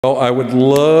Well, I would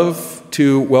love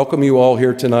to welcome you all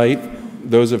here tonight,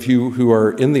 those of you who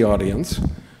are in the audience.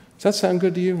 Does that sound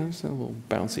good to you? It's a little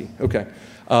bouncy. Okay.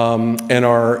 And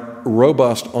our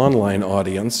robust online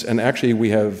audience, and actually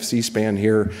we have C-SPAN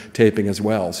here taping as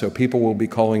well, so people will be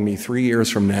calling me 3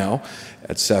 years from now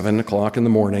at 7 o'clock in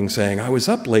the morning saying, I was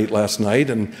up late last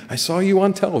night and I saw you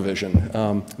on television.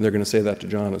 They're going to say that to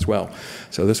John as well.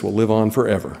 So this will live on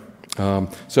forever.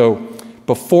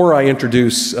 Before I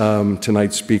introduce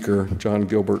tonight's speaker, John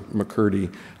Gilbert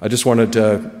McCurdy, I just wanted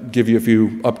to give you a few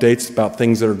updates about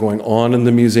things that are going on in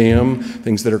the museum,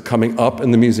 things that are coming up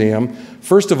in the museum.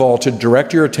 First of all, to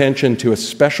direct your attention to a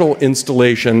special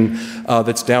installation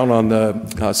that's down on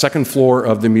the second floor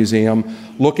of the museum,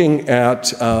 looking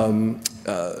at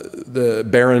the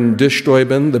Baron de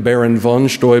Steuben, the Baron von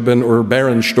Steuben, or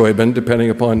Baron Steuben, depending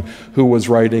upon who was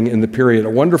writing in the period. A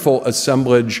wonderful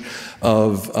assemblage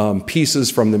of pieces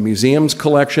from the museum's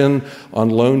collection on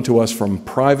loan to us from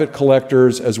private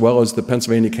collectors, as well as the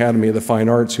Pennsylvania Academy of the Fine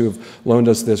Arts, who have loaned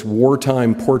us this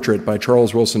wartime portrait by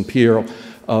Charles Wilson Peale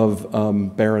of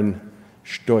Baron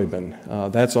Steuben.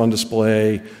 That's on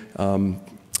display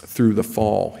through the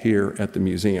fall here at the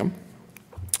museum.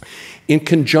 In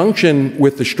conjunction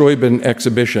with the Steuben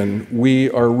exhibition, we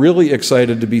are really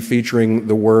excited to be featuring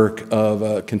the work of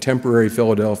a contemporary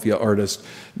Philadelphia artist,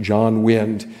 John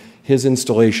Wind, his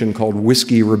installation called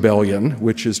Whiskey Rebellion,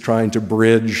 which is trying to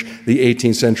bridge the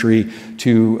 18th century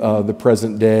to the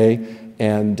present day,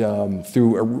 and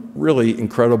through a really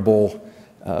incredible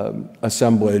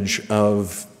assemblage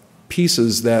of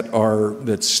pieces that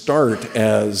start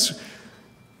as,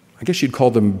 I guess you'd call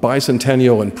them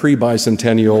bicentennial and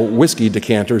pre-bicentennial whiskey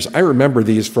decanters. I remember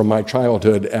these from my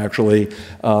childhood, actually,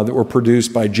 that were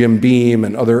produced by Jim Beam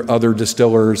and other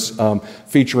distillers,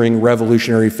 featuring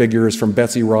revolutionary figures from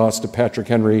Betsy Ross to Patrick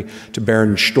Henry to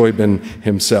Baron Steuben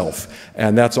himself.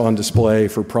 And that's on display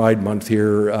for Pride Month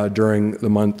here during the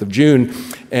month of June.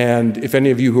 And if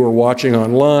any of you who are watching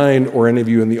online or any of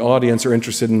you in the audience are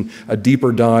interested in a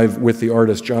deeper dive with the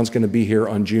artist, John's going to be here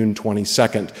on June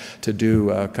 22nd to do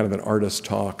kind of an artist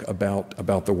talk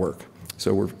about the work.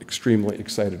 So we're extremely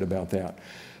excited about that.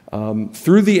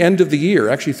 Through the end of the year,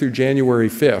 actually through January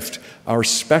 5th, our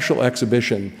special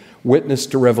exhibition, Witness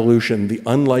to Revolution, The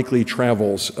Unlikely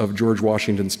Travels of George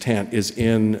Washington's Tent, is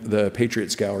in the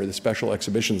Patriots Gallery, the Special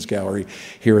Exhibitions Gallery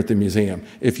here at the museum.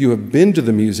 If you have been to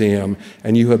the museum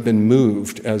and you have been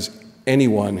moved, as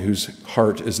anyone whose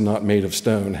heart is not made of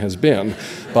stone has been,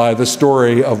 by the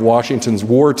story of Washington's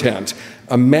war tent,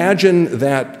 imagine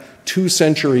that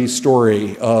two-century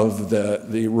story of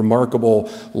the remarkable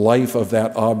life of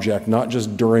that object, not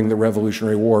just during the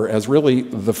Revolutionary War, as really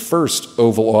the first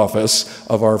Oval Office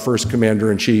of our first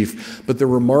Commander-in-Chief, but the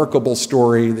remarkable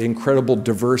story, the incredible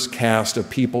diverse cast of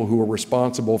people who were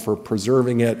responsible for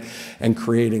preserving it and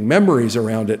creating memories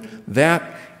around it. That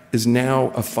is now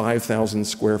a 5,000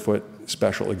 square foot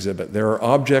special exhibit. There are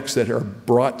objects that are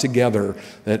brought together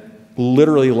that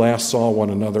literally last saw one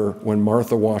another when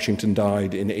Martha Washington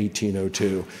died in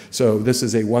 1802. So this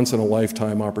is a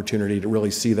once-in-a-lifetime opportunity to really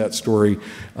see that story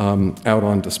out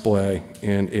on display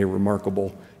in a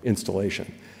remarkable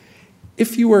installation.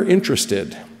 If you are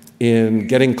interested in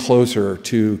getting closer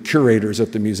to curators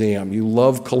at the museum, you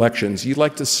love collections, you'd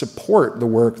like to support the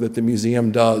work that the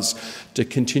museum does to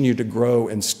continue to grow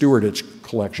and steward its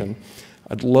collection,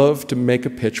 I'd love to make a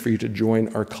pitch for you to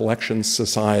join our Collections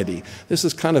Society. This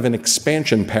is kind of an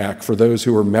expansion pack for those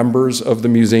who are members of the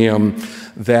museum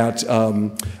that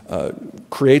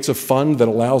creates a fund that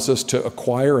allows us to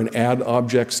acquire and add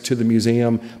objects to the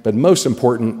museum, but most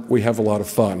important, we have a lot of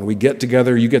fun. We get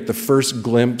together, you get the first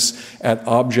glimpse at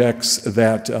objects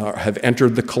that have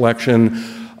entered the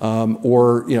collection,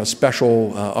 or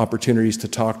special opportunities to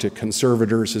talk to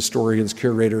conservators, historians,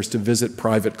 curators, to visit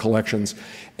private collections.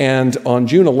 And on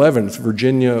June 11th,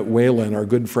 Virginia Whalen, our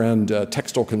good friend,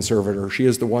 textile conservator, she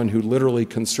is the one who literally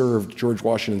conserved George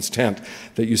Washington's tent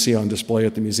that you see on display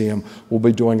at the museum, will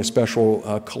be doing a special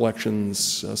Collections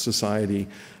Society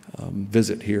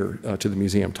visit here to the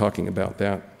museum, talking about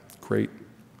that great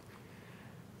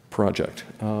project.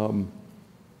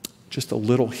 Just a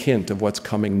little hint of what's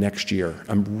coming next year.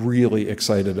 I'm really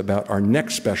excited about our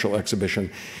next special exhibition.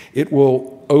 It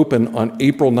will open on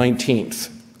April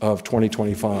 19th of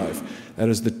 2025. That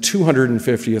is the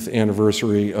 250th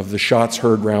anniversary of the shots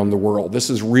heard round the world. This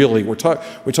is really, we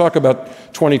talk about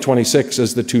 2026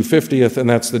 as the 250th, and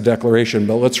that's the Declaration,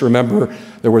 but let's remember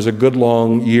there was a good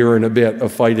long year and a bit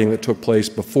of fighting that took place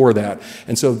before that.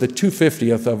 And so the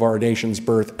 250th of our nation's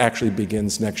birth actually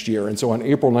begins next year. And so on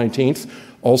April 19th,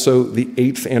 Also, the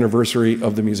 8th anniversary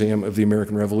of the Museum of the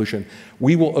American Revolution.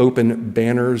 We will open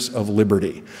Banners of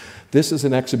Liberty. This is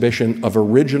an exhibition of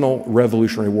original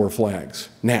Revolutionary War flags.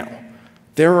 Now,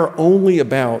 there are only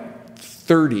about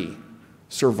 30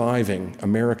 surviving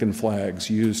American flags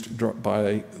used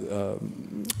by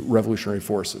revolutionary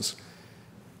forces.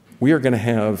 We are going to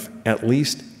have at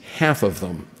least half of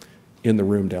them in the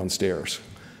room downstairs.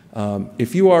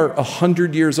 If you are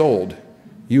 100 years old,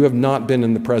 you have not been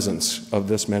in the presence of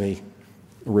this many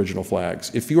original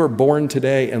flags. If you are born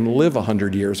today and live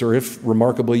 100 years, or if,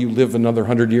 remarkably, you live another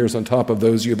 100 years on top of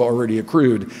those you've already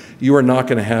accrued, you are not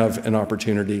going to have an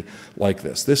opportunity like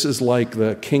this. This is like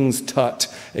the King's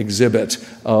Tut exhibit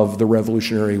of the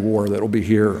Revolutionary War that will be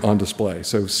here on display.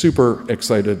 So super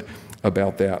excited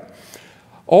about that.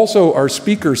 Also, our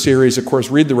speaker series, of course,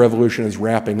 Read the Revolution, is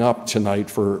wrapping up tonight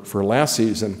for last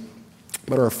season.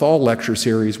 But our fall lecture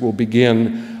series will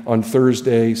begin on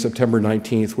Thursday, September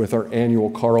 19th, with our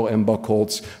annual Carl M.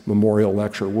 Buchholz Memorial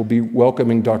Lecture. We'll be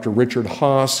welcoming Dr. Richard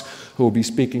Haas, who will be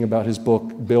speaking about his book,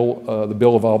 The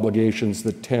Bill of Obligations,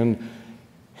 The 10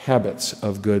 Habits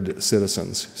of Good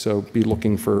Citizens. So be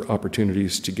looking for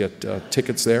opportunities to get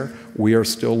tickets there. We are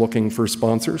still looking for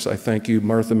sponsors. I thank you,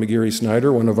 Martha McGeary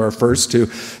Snyder, one of our first to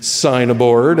sign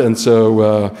aboard. And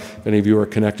so if any of you are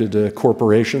connected to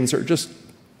corporations or just,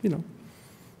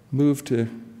 move to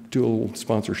do a little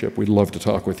sponsorship, we'd love to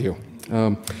talk with you.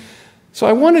 So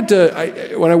I wanted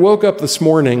to, when I woke up this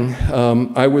morning,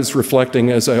 I was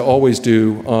reflecting, as I always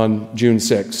do on June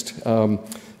 6th,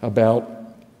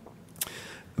 about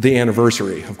the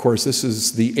anniversary. Of course, this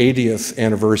is the 80th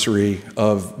anniversary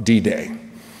of D-Day,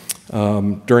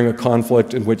 during a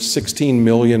conflict in which 16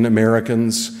 million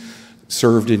Americans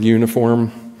served in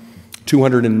uniform,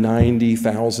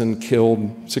 290,000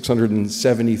 killed,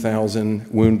 670,000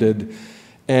 wounded.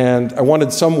 And I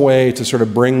wanted some way to sort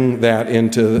of bring that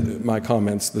into my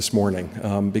comments this morning,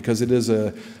 because it is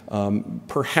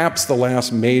perhaps the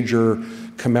last major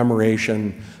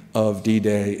commemoration of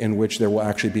D-Day in which there will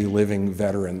actually be living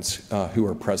veterans who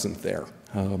are present there.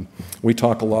 We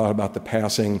talk a lot about the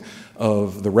passing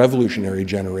of the revolutionary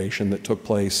generation that took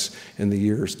place in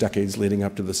the decades leading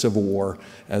up to the Civil War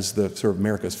as the sort of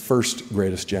America's first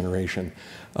greatest generation.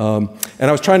 And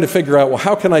I was trying to figure out, well,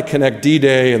 how can I connect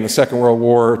D-Day and the Second World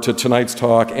War to tonight's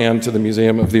talk and to the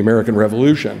Museum of the American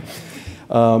Revolution?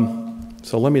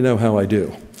 So let me know how I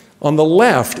do. On the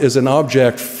left is an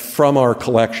object from our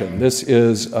collection. This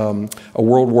is a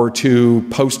World War II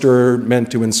poster meant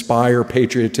to inspire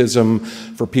patriotism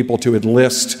for people to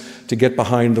enlist, to get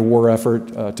behind the war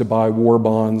effort, to buy war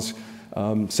bonds.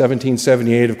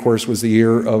 1778, of course, was the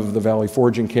year of the Valley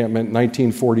Forge encampment.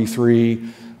 1943,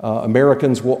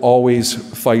 Americans will always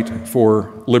fight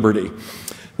for liberty.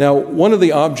 Now, one of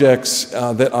the objects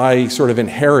that I sort of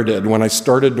inherited when I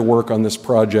started to work on this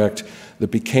project that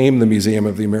became the Museum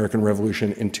of the American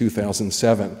Revolution in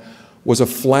 2007 was a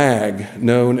flag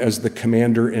known as the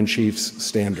Commander-in-Chief's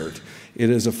Standard. It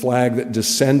is a flag that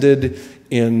descended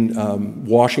in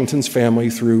Washington's family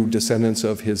through descendants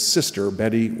of his sister,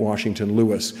 Betty Washington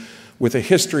Lewis, with a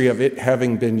history of it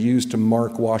having been used to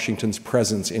mark Washington's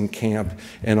presence in camp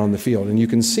and on the field. And you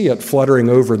can see it fluttering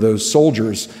over those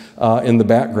soldiers in the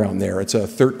background there. It's a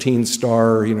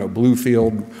 13-star, blue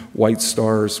field, white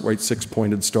stars, white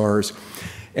six-pointed stars.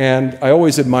 And I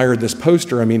always admired this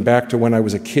poster, back to when I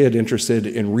was a kid interested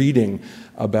in reading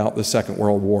about the Second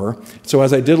World War. So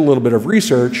as I did a little bit of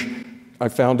research, I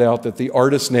found out that the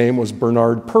artist's name was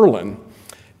Bernard Perlin.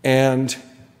 And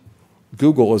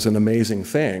Google is an amazing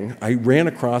thing. I ran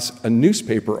across a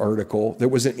newspaper article that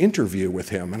was an interview with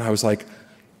him, and I was like,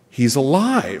 he's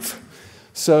alive.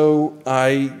 So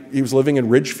he was living in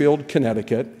Ridgefield,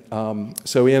 Connecticut.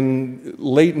 So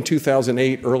late in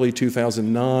 2008, early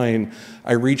 2009,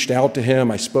 I reached out to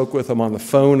him. I spoke with him on the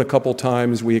phone a couple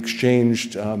times. We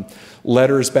exchanged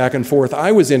letters back and forth.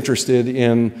 I was interested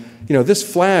in, this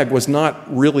flag was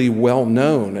not really well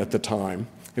known at the time.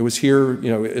 It was here,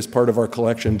 as part of our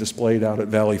collection displayed out at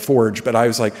Valley Forge. But I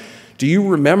was like, do you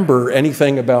remember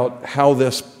anything about how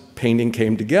this painting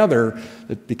came together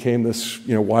that became this,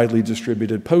 widely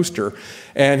distributed poster?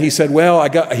 And he said, well,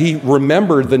 he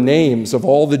remembered the names of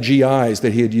all the GIs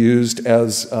that he had used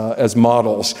as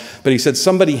models. But he said,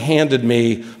 somebody handed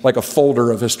me like a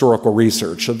folder of historical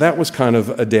research. So that was kind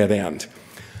of a dead end.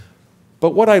 But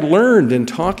what I learned in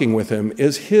talking with him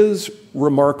is his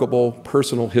remarkable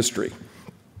personal history.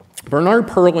 Bernard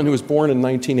Perlin, who was born in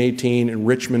 1918 in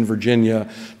Richmond, Virginia,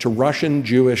 to Russian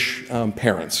Jewish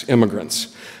parents,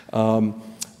 immigrants.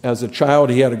 As a child,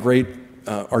 he had a great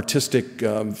artistic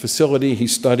facility. He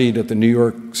studied at the New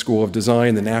York School of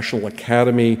Design, the National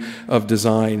Academy of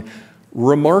Design.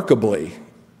 Remarkably,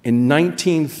 in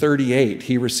 1938,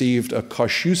 he received a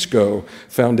Kosciuszko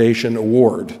Foundation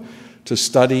Award to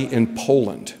study in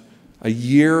Poland, a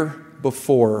year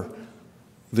before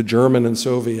the German and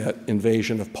Soviet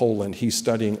invasion of Poland. He's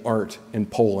studying art in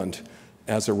Poland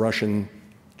as a Russian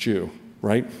Jew,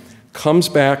 right? Comes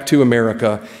back to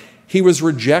America. He was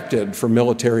rejected for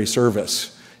military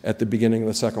service at the beginning of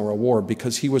the Second World War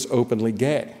because he was openly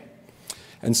gay.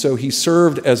 And so he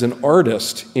served as an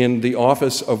artist in the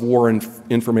Office of War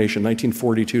Information,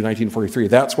 1942, 1943.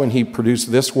 That's when he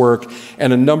produced this work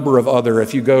and a number of other.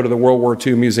 If you go to the World War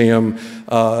II Museum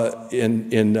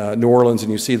in New Orleans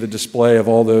and you see the display of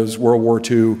all those World War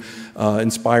II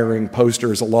inspiring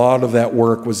posters, a lot of that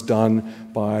work was done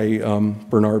by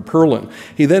Bernard Perlin.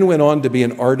 He then went on to be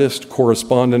an artist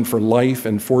correspondent for Life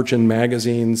and Fortune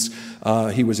magazines.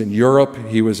 He was in Europe,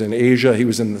 he was in Asia, he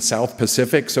was in the South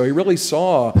Pacific, so he really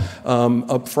saw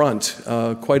up front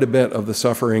quite a bit of the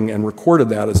suffering and recorded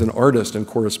that as an artist and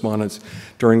correspondence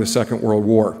during the Second World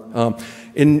War.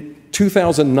 In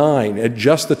 2009, at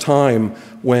just the time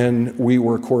when we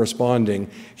were corresponding,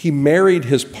 he married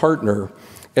his partner,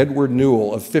 Edward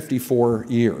Newell, of 54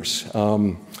 years.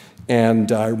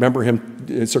 And I remember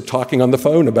him sort of talking on the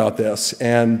phone about this.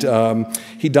 And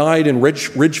he died in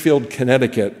Ridgefield,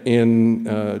 Connecticut in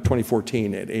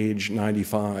 2014 at age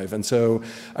 95. And so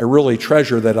I really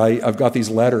treasure that I've got these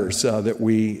letters that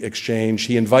we exchanged.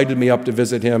 He invited me up to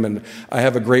visit him, and I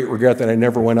have a great regret that I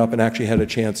never went up and actually had a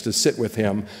chance to sit with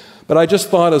him. But I just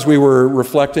thought, as we were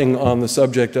reflecting on the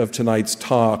subject of tonight's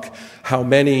talk, how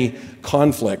many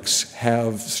conflicts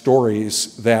have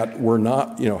stories that were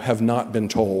not, have not been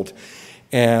told.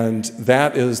 And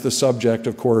that is the subject,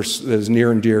 of course, that is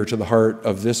near and dear to the heart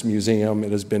of this museum.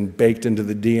 It has been baked into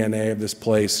the DNA of this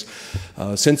place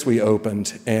since we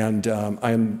opened. And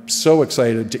I am so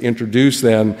excited to introduce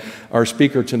then our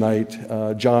speaker tonight,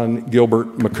 John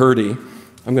Gilbert McCurdy.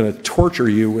 I'm going to torture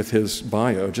you with his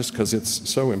bio just because it's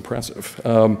so impressive.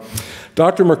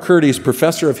 Dr. McCurdy is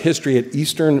professor of history at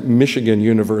Eastern Michigan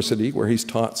University, where he's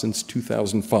taught since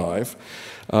 2005.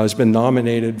 Has been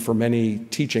nominated for many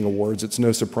teaching awards. It's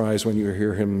no surprise when you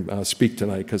hear him speak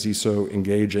tonight because he's so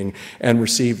engaging, and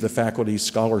received the Faculty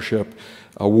Scholarship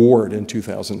Award in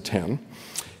 2010.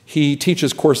 He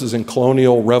teaches courses in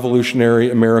colonial, revolutionary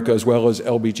America, as well as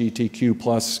LGBTQ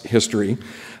plus history.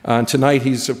 Tonight,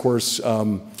 he's, of course,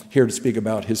 here to speak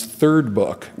about his third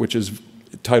book, which is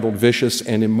titled Vicious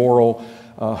and Immoral,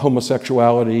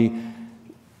 Homosexuality,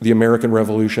 the American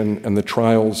Revolution, and the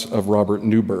Trials of Robert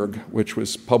Newburgh, which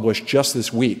was published just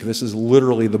this week. This is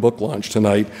literally the book launch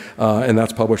tonight, and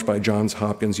that's published by Johns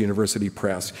Hopkins University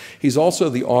Press. He's also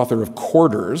the author of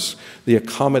Quarters, the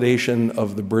Accommodation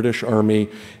of the British Army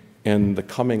and the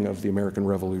Coming of the American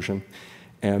Revolution.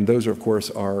 And those, of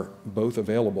course, are both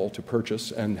available to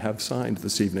purchase and have signed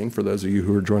this evening for those of you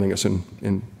who are joining us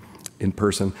in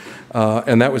person.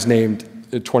 And that was named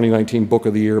 2019 Book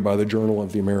of the Year by the Journal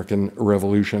of the American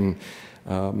Revolution.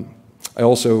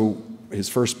 His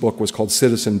first book was called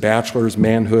Citizen Bachelors,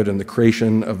 Manhood and the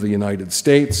Creation of the United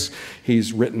States.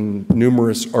 He's written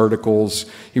numerous articles.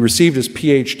 He received his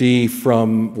PhD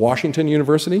from Washington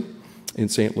University in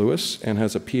St. Louis and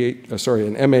has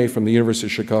an MA from the University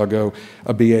of Chicago,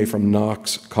 a BA from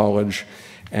Knox College.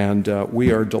 And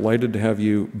we are delighted to have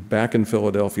you back in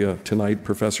Philadelphia tonight,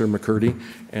 Professor McCurdy,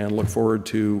 and look forward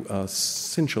to a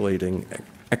scintillating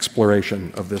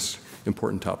exploration of this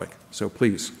important topic. So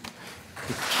please.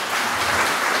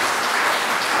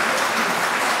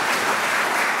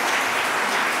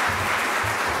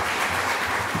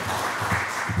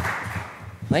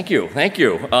 Thank you.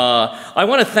 I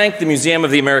want to thank the Museum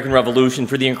of the American Revolution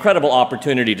for the incredible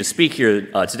opportunity to speak here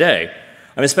today.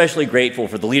 I'm especially grateful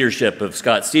for the leadership of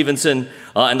Scott Stevenson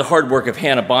and the hard work of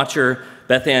Hannah Botcher,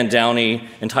 Beth Ann Downey,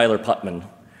 and Tyler Putman.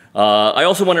 I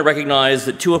also want to recognize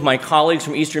that two of my colleagues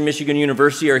from Eastern Michigan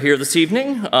University are here this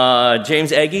evening,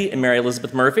 James Egge and Mary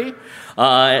Elizabeth Murphy,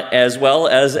 as well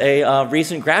as a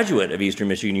recent graduate of Eastern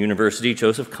Michigan University,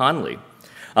 Joseph Conley.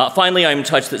 Finally, I'm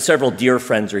touched that several dear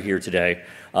friends are here today,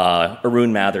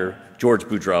 Arun Mather, George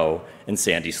Boudreau, and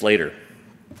Sandy Slater.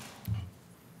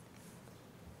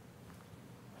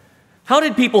 How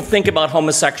did people think about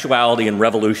homosexuality in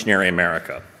revolutionary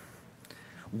America?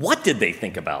 What did they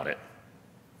think about it?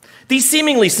 These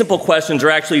seemingly simple questions are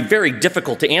actually very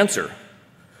difficult to answer.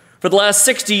 For the last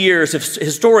 60 years,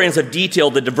 historians have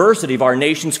detailed the diversity of our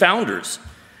nation's founders.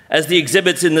 As the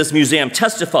exhibits in this museum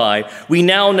testify, we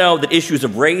now know that issues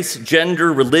of race,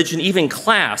 gender, religion, even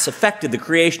class affected the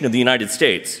creation of the United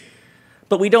States.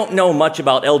 But we don't know much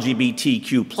about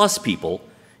LGBTQ plus people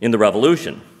in the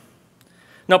revolution.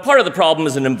 Now, part of the problem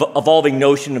is an evolving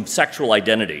notion of sexual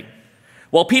identity.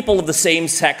 While people of the same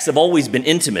sex have always been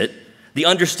intimate, the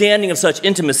understanding of such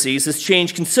intimacies has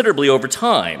changed considerably over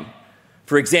time.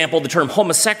 For example, the term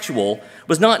homosexual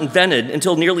was not invented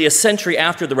until nearly a century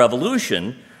after the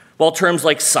Revolution, while terms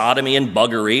like sodomy and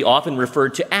buggery often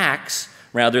referred to acts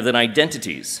rather than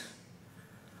identities.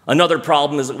 Another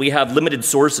problem is that we have limited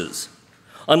sources.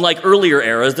 Unlike earlier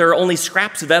eras, there are only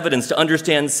scraps of evidence to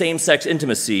understand same-sex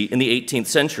intimacy in the 18th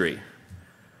century.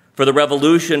 For the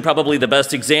Revolution, probably the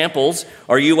best examples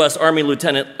are U.S. Army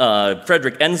Lieutenant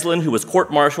Frederick Ensslin, who was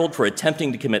court-martialed for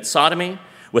attempting to commit sodomy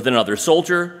with another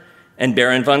soldier, and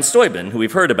Baron von Steuben, who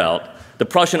we've heard about, the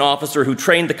Prussian officer who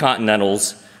trained the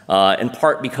Continentals, in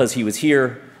part because he was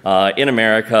here in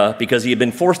America, because he had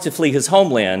been forced to flee his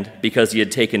homeland because he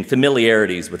had taken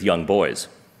familiarities with young boys.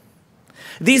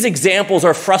 These examples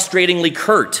are frustratingly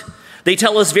curt. They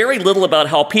tell us very little about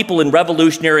how people in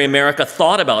revolutionary America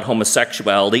thought about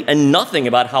homosexuality and nothing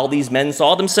about how these men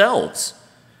saw themselves.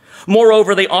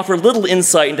 Moreover, they offer little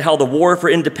insight into how the war for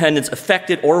independence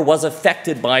affected or was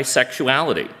affected by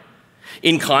sexuality.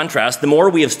 In contrast, the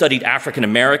more we have studied African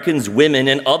Americans, women,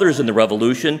 and others in the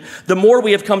Revolution, the more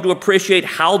we have come to appreciate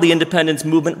how the independence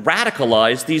movement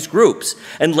radicalized these groups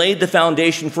and laid the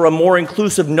foundation for a more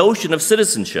inclusive notion of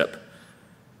citizenship.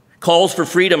 Calls for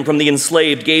freedom from the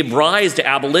enslaved gave rise to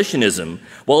abolitionism,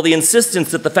 while the insistence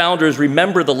that the founders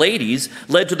remember the ladies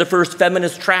led to the first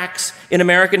feminist tracts in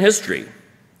American history.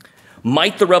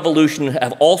 Might the Revolution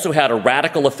have also had a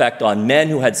radical effect on men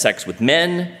who had sex with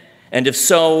men? And if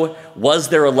so, was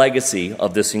there a legacy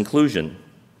of this inclusion?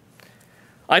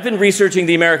 I've been researching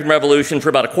the American Revolution for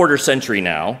about a quarter century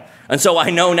now, and so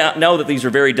I know that these are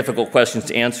very difficult questions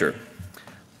to answer.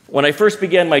 When I first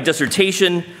began my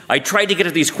dissertation, I tried to get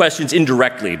at these questions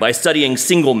indirectly by studying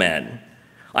single men.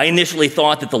 I initially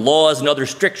thought that the laws and other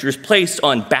strictures placed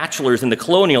on bachelors in the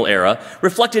colonial era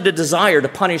reflected a desire to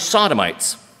punish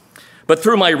sodomites. But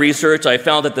through my research, I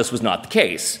found that this was not the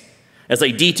case. As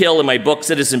I detail in my book,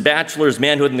 Citizen Bachelors,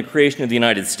 Manhood and the Creation of the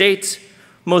United States,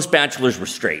 most bachelors were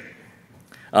straight.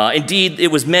 Indeed,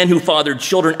 it was men who fathered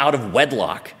children out of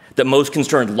wedlock that most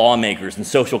concerned lawmakers and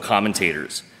social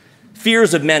commentators.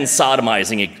 Fears of men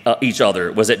sodomizing each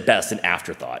other was at best an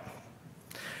afterthought.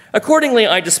 Accordingly,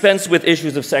 I dispensed with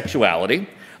issues of sexuality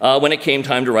when it came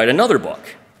time to write another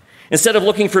book. Instead of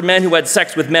looking for men who had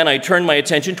sex with men, I turned my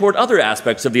attention toward other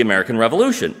aspects of the American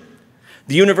Revolution.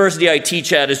 The university I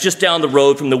teach at is just down the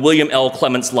road from the William L.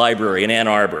 Clements Library in Ann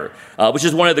Arbor, which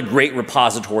is one of the great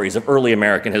repositories of early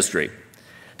American history.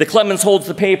 The Clements holds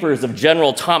the papers of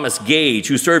General Thomas Gage,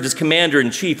 who served as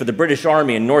commander-in-chief of the British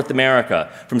Army in North America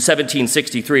from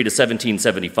 1763 to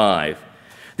 1775.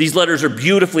 These letters are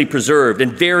beautifully preserved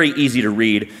and very easy to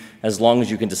read as long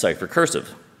as you can decipher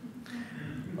cursive.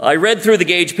 I read through the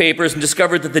Gage papers and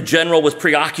discovered that the general was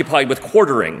preoccupied with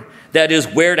quartering, that is,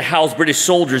 where to house British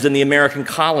soldiers in the American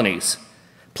colonies.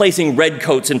 Placing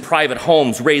redcoats in private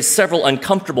homes raised several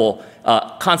uncomfortable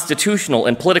constitutional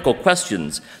and political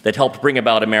questions that helped bring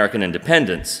about American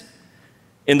independence.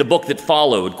 In the book that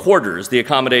followed, Quarters, The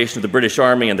Accommodation of the British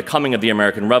Army and the Coming of the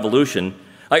American Revolution,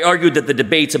 I argued that the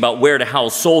debates about where to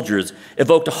house soldiers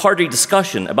evoked a hearty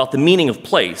discussion about the meaning of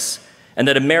place, and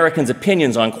that Americans'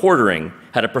 opinions on quartering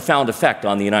had a profound effect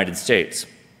on the United States.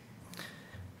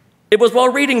 It was while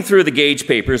reading through the Gage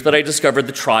papers that I discovered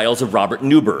the Trials of Robert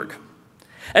Newburgh.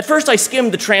 At first, I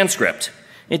skimmed the transcript.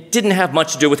 It didn't have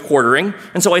much to do with quartering,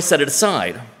 and so I set it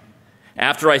aside.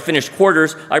 After I finished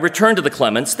Quarters, I returned to the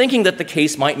Clements, thinking that the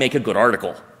case might make a good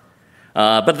article.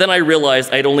 But then I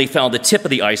realized I'd only found the tip of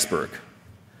the iceberg.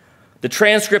 The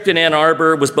transcript in Ann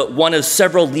Arbor was but one of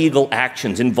several legal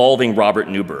actions involving Robert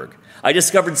Newburgh. I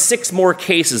discovered 6 more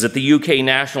cases at the UK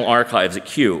National Archives at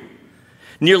Kew.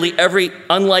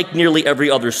 Unlike nearly every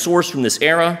other source from this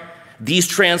era, these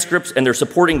transcripts and their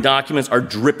supporting documents are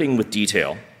dripping with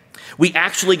detail. We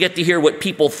actually get to hear what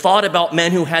people thought about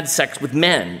men who had sex with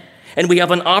men, and we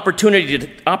have an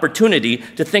opportunity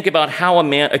to think about how a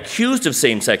man accused of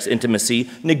same-sex intimacy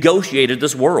negotiated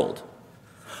this world.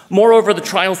 Moreover, the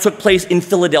trials took place in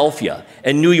Philadelphia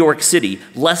and New York City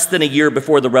less than a year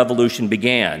before the Revolution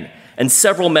began, and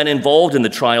several men involved in the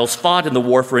trials fought in the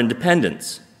war for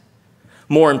independence.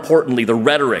 More importantly, the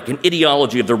rhetoric and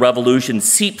ideology of the Revolution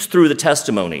seeps through the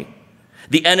testimony.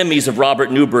 The enemies of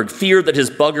Robert Newburgh feared that his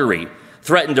buggery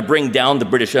threatened to bring down the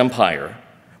British Empire,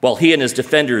 while he and his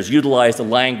defenders utilized a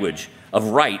language of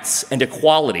rights and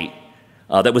equality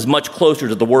that was much closer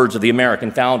to the words of the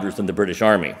American founders than the British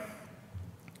Army.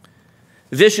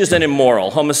 Vicious and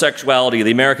Immoral, Homosexuality,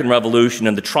 the American Revolution,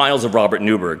 and the Trials of Robert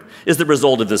Newburgh is the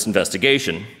result of this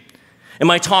investigation. In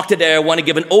my talk today, I want to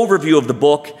give an overview of the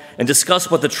book and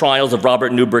discuss what the Trials of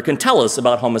Robert Newburgh can tell us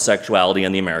about homosexuality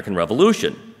and the American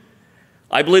Revolution.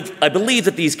 I believe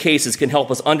that these cases can help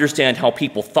us understand how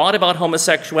people thought about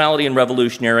homosexuality in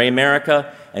revolutionary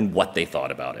America and what they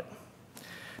thought about it.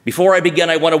 Before I begin,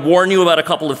 I want to warn you about a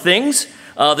couple of things.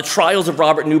 The Trials of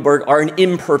Robert Newburgh are an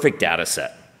imperfect data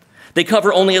set. They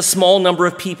cover only a small number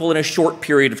of people in a short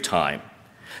period of time.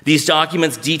 These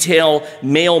documents detail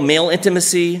male-male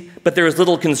intimacy, but there is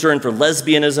little concern for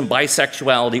lesbianism,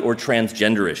 bisexuality, or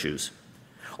transgender issues.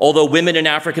 Although women and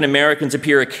African Americans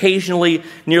appear occasionally,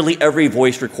 nearly every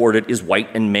voice recorded is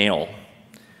white and male.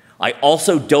 I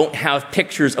also don't have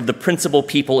pictures of the principal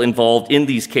people involved in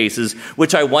these cases,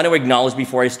 which I want to acknowledge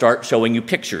before I start showing you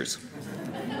pictures.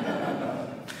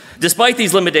 Despite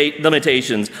these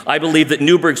limitations, I believe that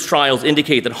Newburgh's trials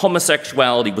indicate that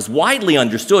homosexuality was widely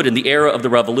understood in the era of the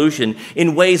Revolution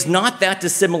in ways not that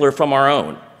dissimilar from our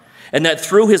own, and that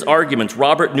through his arguments,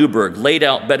 Robert Newburgh laid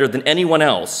out better than anyone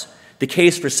else the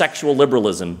case for sexual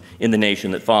liberalism in the nation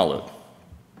that followed.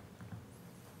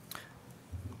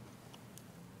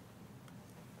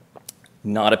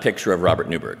 Not a picture of Robert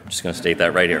Newburgh. I'm just going to state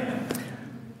that right here.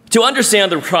 To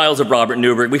understand the trials of Robert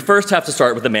Newburgh, we first have to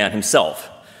start with the man himself.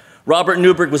 Robert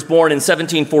Newburgh was born in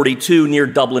 1742 near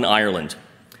Dublin, Ireland.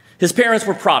 His parents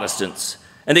were Protestants,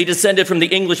 and they descended from the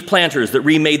English planters that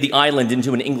remade the island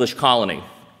into an English colony.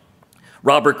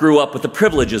 Robert grew up with the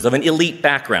privileges of an elite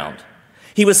background.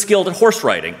 He was skilled at horse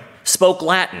riding, spoke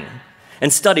Latin,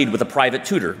 and studied with a private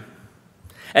tutor.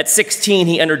 At 16,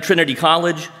 he entered Trinity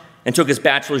College and took his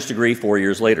bachelor's degree 4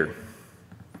 years later.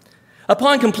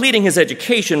 Upon completing his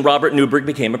education, Robert Newburgh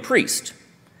became a priest.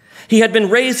 He had been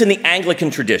raised in the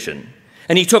Anglican tradition,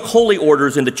 and he took holy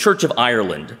orders in the Church of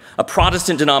Ireland, a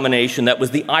Protestant denomination that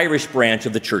was the Irish branch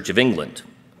of the Church of England.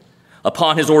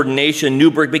 Upon his ordination,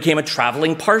 Newburgh became a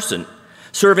traveling parson,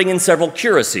 serving in several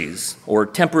curacies, or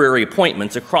temporary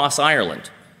appointments, across Ireland.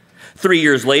 3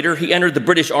 years later, he entered the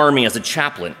British Army as a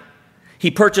chaplain.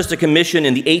 He purchased a commission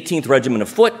in the 18th Regiment of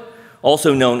Foot,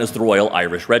 also known as the Royal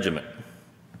Irish Regiment.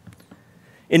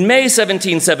 In May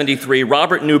 1773,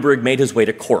 Robert Newburgh made his way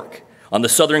to Cork, on the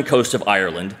southern coast of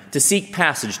Ireland, to seek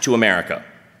passage to America.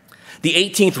 The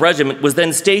 18th Regiment was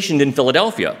then stationed in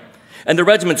Philadelphia, and the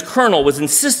regiment's colonel was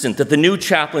insistent that the new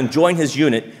chaplain join his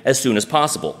unit as soon as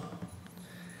possible.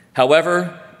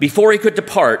 However, before he could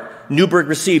depart, Newburgh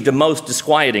received a most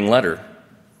disquieting letter.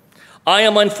 "I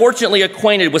am unfortunately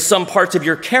acquainted with some parts of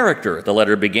your character," the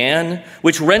letter began,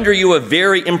 "which render you a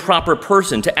very improper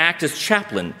person to act as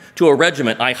chaplain to a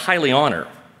regiment I highly honor."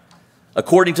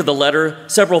 According to the letter,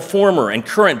 several former and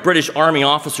current British Army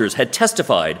officers had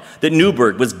testified that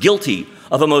Newburgh was guilty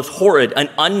of a most horrid and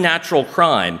unnatural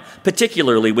crime,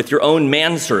 particularly with your own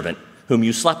manservant, whom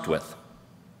you slept with.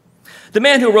 The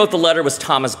man who wrote the letter was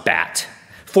Thomas Batt,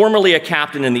 formerly a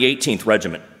captain in the 18th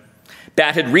Regiment.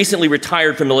 Batt had recently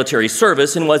retired from military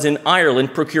service and was in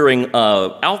Ireland procuring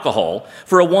alcohol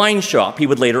for a wine shop he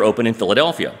would later open in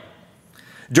Philadelphia.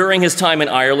 During his time in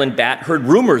Ireland, Batt heard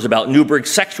rumors about Newburgh's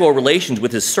sexual relations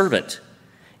with his servant.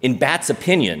 In Batt's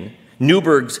opinion,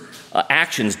 Newburgh's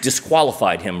actions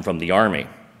disqualified him from the army.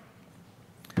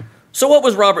 So what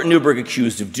was Robert Newburgh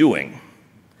accused of doing?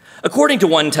 According to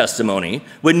one testimony,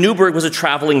 when Newburgh was a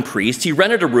traveling priest, he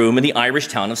rented a room in the Irish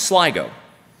town of Sligo.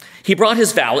 He brought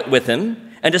his valet with him,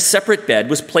 and a separate bed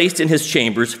was placed in his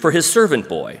chambers for his servant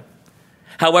boy.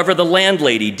 However, the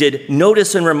landlady did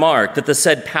notice and remark that the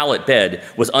said pallet bed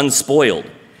was unspoiled,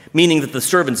 meaning that the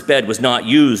servant's bed was not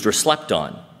used or slept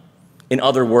on. In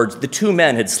other words, the two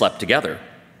men had slept together.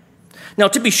 Now,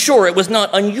 to be sure, it was not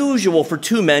unusual for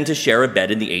two men to share a bed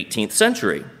in the 18th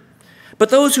century. But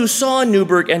those who saw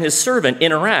Newburgh and his servant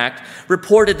interact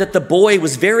reported that the boy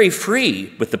was very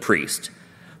free with the priest,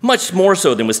 much more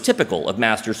so than was typical of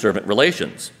master-servant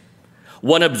relations.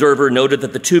 One observer noted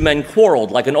that the two men quarreled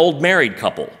like an old married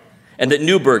couple, and that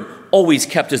Newburgh always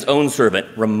kept his own servant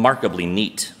remarkably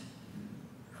neat.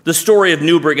 The story of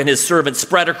Newburgh and his servant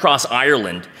spread across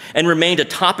Ireland and remained a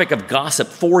topic of gossip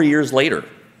 4 years later.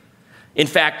 In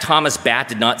fact, Thomas Batt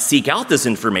did not seek out this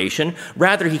information,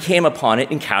 rather he came upon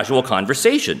it in casual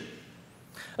conversation.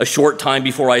 A short time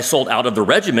before I sold out of the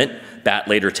regiment, Batt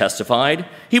later testified,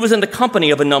 he was in the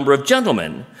company of a number of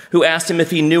gentlemen who asked him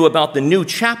if he knew about the new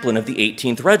chaplain of the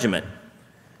 18th Regiment.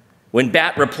 When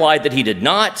Batt replied that he did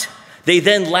not, they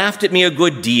then laughed at me a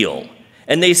good deal,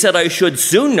 and they said I should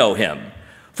soon know him,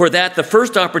 for that the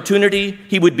first opportunity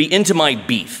he would be into my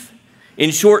beef.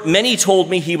 In short, many told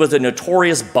me he was a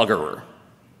notorious buggerer.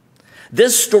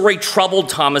 This story troubled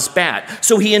Thomas Batt,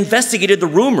 so he investigated the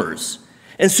rumors,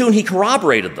 and soon he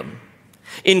corroborated them.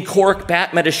 In Cork,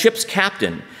 Batt met a ship's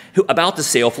captain about to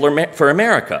sail for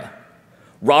America.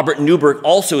 Robert Newburgh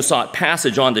also sought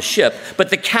passage on the ship, but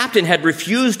the captain had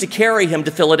refused to carry him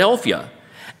to Philadelphia,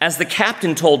 as the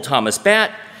captain told Thomas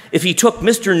Batt if he took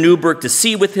Mr. Newburgh to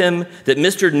sea with him, that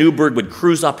Mr. Newburgh would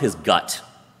cruise up his gut.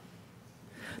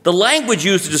 The language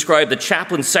used to describe the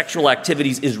chaplain's sexual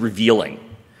activities is revealing.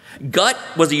 Gut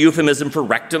was a euphemism for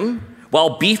rectum,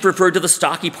 while beef referred to the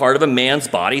stocky part of a man's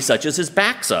body, such as his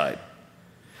backside.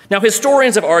 Now,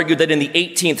 historians have argued that in the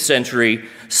 18th century,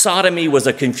 sodomy was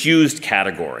a confused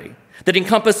category that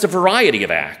encompassed a variety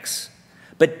of acts.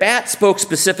 But Batt spoke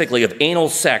specifically of anal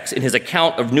sex in his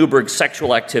account of Newburgh's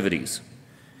sexual activities.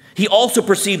 He also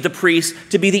perceived the priest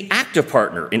to be the active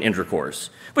partner in intercourse,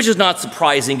 which is not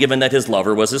surprising given that his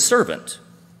lover was his servant.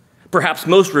 Perhaps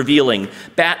most revealing,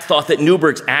 Batt thought that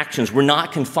Newburgh's actions were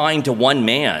not confined to one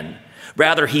man.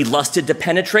 Rather, he lusted to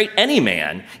penetrate any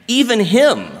man, even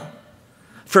him.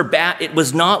 For Batt, it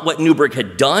was not what Newburgh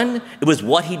had done, it was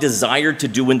what he desired to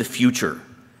do in the future.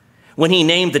 When he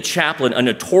named the chaplain a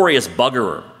notorious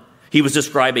buggerer, he was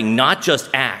describing not just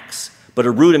acts, but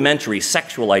a rudimentary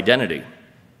sexual identity.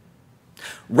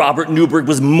 Robert Newburgh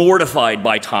was mortified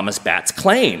by Thomas Batt's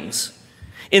claims.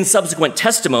 In subsequent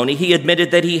testimony, he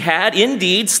admitted that he had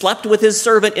indeed slept with his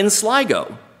servant in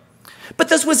Sligo. But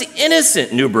this was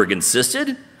innocent, Newburgh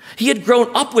insisted. He had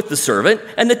grown up with the servant,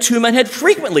 and the two men had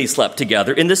frequently slept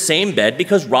together in the same bed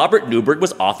because Robert Newburgh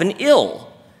was often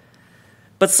ill.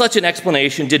 But such an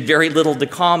explanation did very little to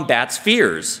calm Batt's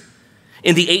fears.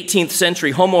 In the 18th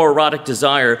century, homoerotic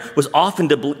desire was often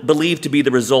believed to be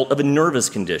the result of a nervous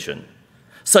condition,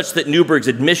 such that Newburgh's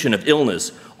admission of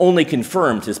illness only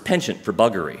confirmed his penchant for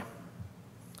buggery.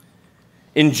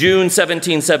 In June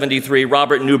 1773,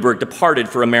 Robert Newburgh departed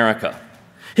for America.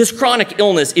 His chronic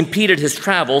illness impeded his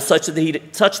travel such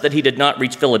that he did not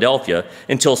reach Philadelphia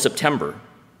until September.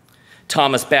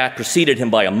 Thomas Batt preceded him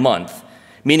by a month,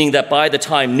 meaning that by the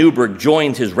time Newburgh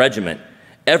joined his regiment,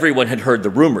 everyone had heard the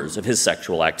rumors of his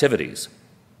sexual activities.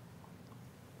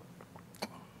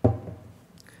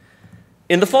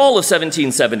 In the fall of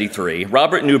 1773,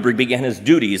 Robert Newburgh began his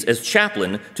duties as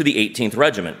chaplain to the 18th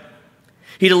Regiment.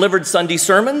 He delivered Sunday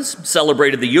sermons,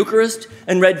 celebrated the Eucharist,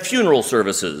 and read funeral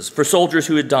services for soldiers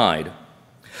who had died.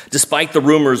 Despite the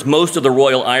rumors, most of the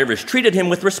Royal Irish treated him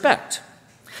with respect.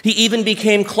 He even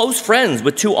became close friends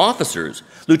with two officers,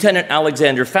 Lieutenant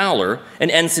Alexander Fowler and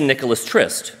Ensign Nicholas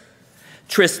Trist.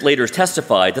 Trist later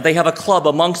testified that they have a club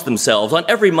amongst themselves on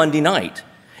every Monday night,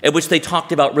 at which they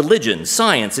talked about religion,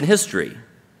 science, and history.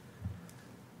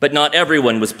 But not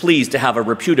everyone was pleased to have a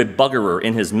reputed buggerer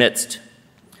in his midst.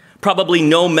 Probably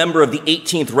no member of the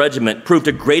 18th Regiment proved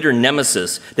a greater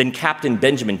nemesis than Captain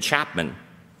Benjamin Chapman.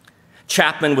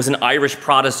 Chapman was an Irish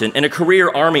Protestant and a career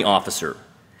army officer.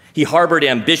 He harbored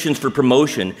ambitions for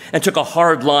promotion and took a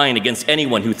hard line against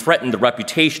anyone who threatened the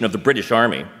reputation of the British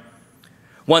Army.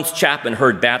 Once Chapman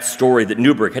heard Batt's story that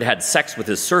Newburgh had had sex with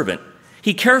his servant,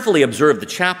 he carefully observed the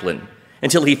chaplain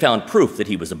until he found proof that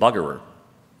he was a buggerer.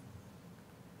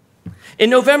 In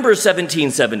November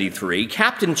 1773,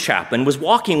 Captain Chapman was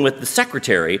walking with the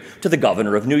secretary to the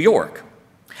governor of New York.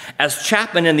 As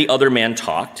Chapman and the other man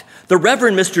talked, the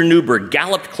Reverend Mr. Newburgh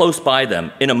galloped close by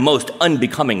them in a most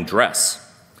unbecoming dress.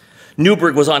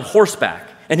 Newburgh was on horseback,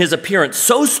 and his appearance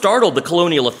so startled the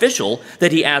colonial official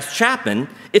that he asked Chapman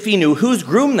if he knew whose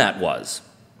groom that was.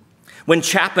 When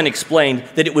Chapman explained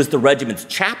that it was the regiment's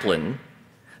chaplain,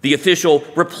 the official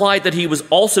replied that he was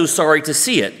also sorry to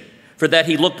see it, for that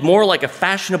he looked more like a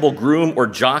fashionable groom or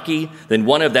jockey than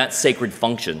one of that sacred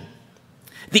function.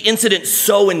 The incident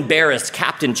so embarrassed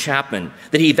Captain Chapman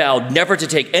that he vowed never to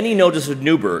take any notice of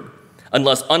Newburgh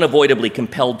unless unavoidably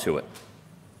compelled to it.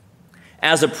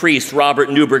 As a priest, Robert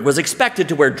Newburgh was expected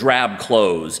to wear drab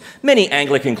clothes. Many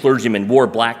Anglican clergymen wore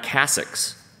black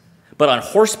cassocks. But on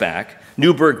horseback,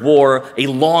 Newburgh wore a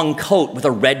long coat with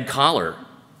a red collar,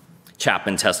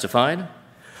 Chapman testified.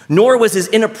 Nor was his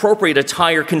inappropriate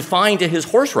attire confined to his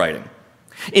horse riding.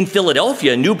 In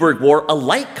Philadelphia, Newburgh wore a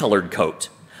light-colored coat,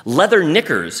 leather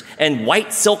knickers, and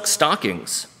white silk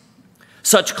stockings.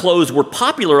 Such clothes were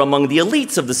popular among the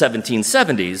elites of the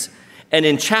 1770s, and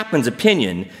in Chapman's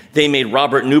opinion, they made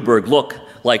Robert Newburgh look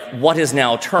like what is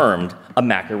now termed a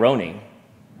macaroni.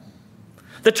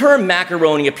 The term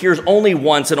macaroni appears only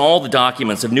once in all the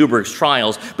documents of Newburgh's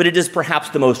trials, but it is perhaps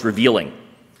the most revealing.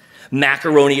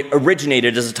 Macaroni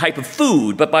originated as a type of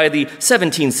food, but by the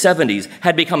 1770s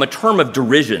had become a term of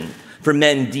derision for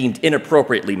men deemed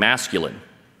inappropriately masculine.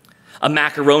 A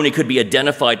macaroni could be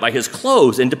identified by his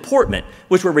clothes and deportment,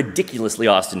 which were ridiculously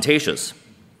ostentatious.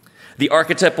 The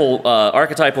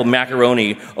archetypal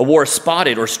macaroni wore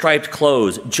spotted or striped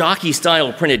clothes,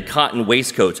 jockey-style printed cotton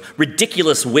waistcoats,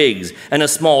 ridiculous wigs, and a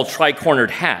small tri-cornered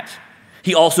hat.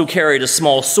 He also carried a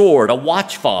small sword, a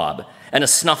watch fob, and a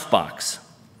snuff box.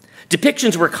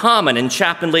 Depictions were common, and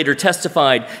Chaplain later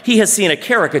testified he has seen a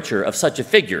caricature of such a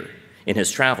figure in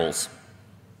his travels.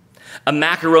 A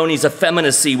macaroni's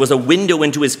effeminacy was a window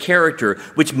into his character,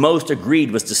 which most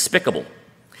agreed was despicable.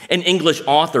 An English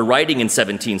author writing in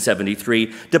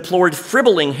 1773 deplored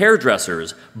fribbling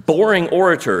hairdressers, boring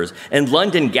orators, and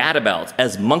London gadabouts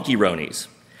as monkey-ronies,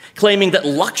 claiming that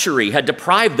luxury had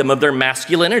deprived them of their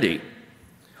masculinity.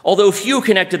 Although few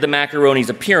connected the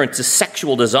macaroni's appearance to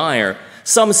sexual desire,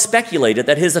 some speculated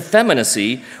that his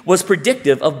effeminacy was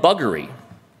predictive of buggery.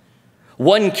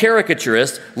 One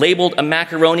caricaturist labeled a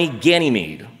macaroni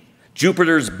Ganymede,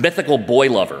 Jupiter's mythical boy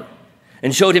lover,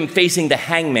 and showed him facing the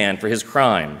hangman for his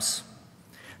crimes.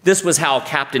 This was how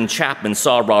Captain Chapman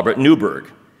saw Robert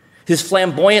Newburgh. His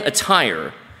flamboyant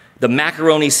attire, the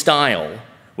macaroni style,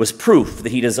 was proof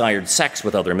that he desired sex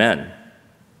with other men.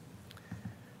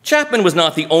 Chapman was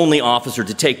not the only officer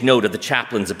to take note of the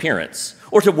chaplain's appearance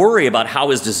or to worry about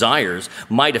how his desires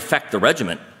might affect the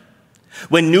regiment.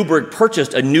 When Newburgh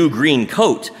purchased a new green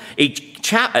coat, a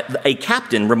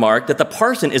captain remarked that the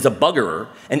parson is a buggerer,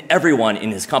 and everyone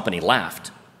in his company laughed.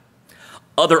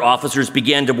 Other officers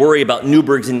began to worry about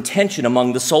Newburgh's intention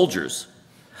among the soldiers.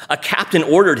 A captain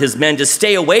ordered his men to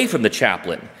stay away from the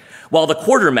chaplain, while the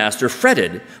quartermaster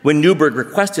fretted when Newburgh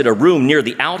requested a room near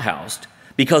the outhouse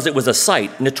because it was a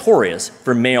site notorious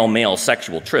for male-male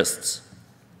sexual trysts.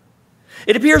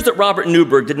 It appears that Robert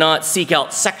Newburgh did not seek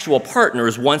out sexual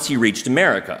partners once he reached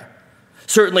America.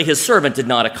 Certainly his servant did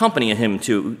not accompany him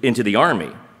into the army.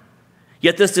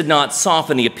 Yet this did not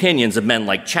soften the opinions of men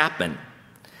like Chapman.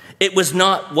 It was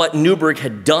not what Newburgh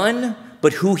had done,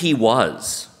 but who he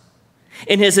was.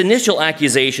 In his initial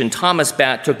accusation, Thomas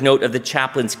Batt took note of the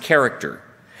chaplain's character,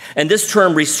 and this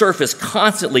term resurfaced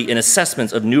constantly in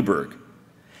assessments of Newburgh.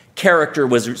 Character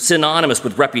was synonymous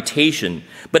with reputation,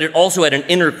 but it also had an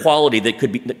inner quality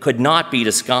that could not be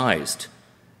disguised.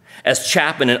 As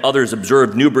Chapman and others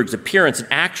observed Newburgh's appearance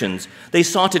and actions, they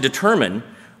sought to determine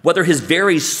whether his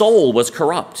very soul was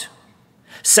corrupt.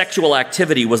 Sexual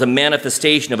activity was a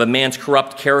manifestation of a man's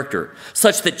corrupt character,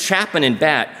 such that Chapman and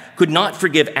Batt could not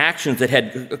forgive actions that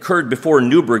had occurred before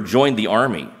Newburgh joined the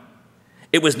army.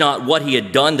 It was not what he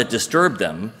had done that disturbed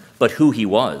them, but who he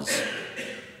was.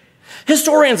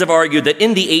 Historians have argued that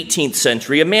in the 18th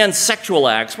century, a man's sexual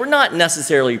acts were not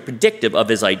necessarily predictive of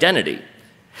his identity.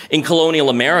 In colonial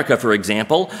America, for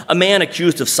example, a man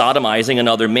accused of sodomizing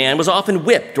another man was often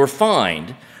whipped or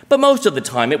fined, but most of the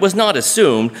time it was not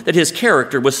assumed that his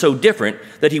character was so different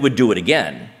that he would do it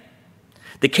again.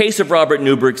 The case of Robert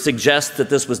Newburgh suggests that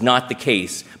this was not the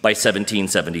case by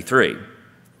 1773.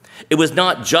 It was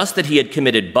not just that he had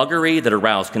committed buggery that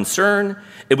aroused concern,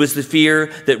 it was the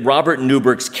fear that Robert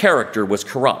Newburgh's character was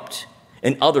corrupt.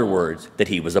 In other words, that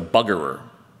he was a buggerer.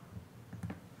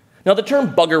 Now, the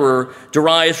term buggerer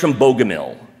derives from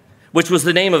Bogomil, which was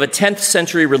the name of a 10th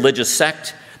century religious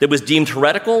sect that was deemed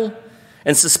heretical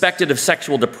and suspected of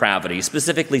sexual depravity,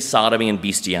 specifically sodomy and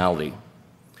bestiality.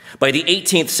 By the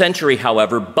 18th century,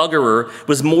 however, buggerer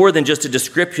was more than just a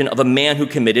description of a man who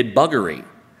committed buggery.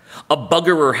 A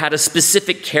buggerer had a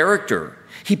specific character.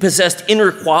 He possessed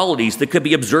inner qualities that could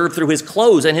be observed through his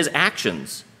clothes and his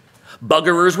actions.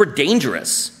 Buggerers were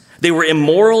dangerous. They were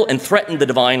immoral and threatened the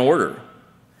divine order.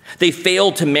 They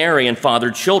failed to marry and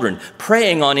fathered children,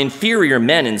 preying on inferior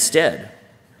men instead.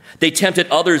 They tempted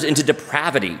others into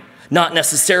depravity, not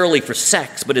necessarily for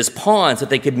sex, but as pawns that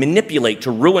they could manipulate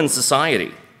to ruin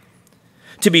society.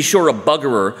 To be sure, a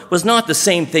buggerer was not the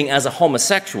same thing as a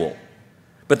homosexual,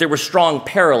 but there were strong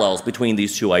parallels between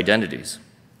these two identities.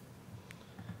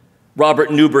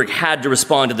 Robert Newburgh had to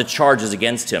respond to the charges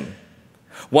against him.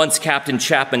 Once Captain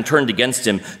Chapman turned against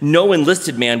him, no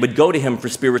enlisted man would go to him for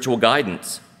spiritual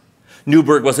guidance.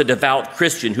 Newburgh was a devout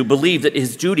Christian who believed it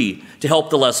his duty to help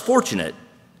the less fortunate,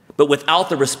 but without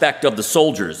the respect of the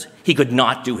soldiers, he could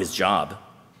not do his job.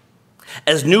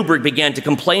 As Newburgh began to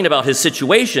complain about his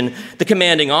situation, the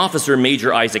commanding officer,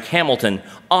 Major Isaac Hamilton,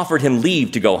 offered him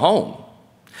leave to go home.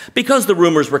 Because the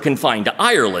rumors were confined to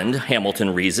Ireland,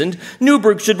 Hamilton reasoned,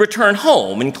 Newburgh should return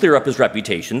home and clear up his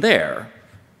reputation there.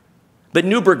 But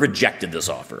Newburgh rejected this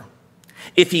offer.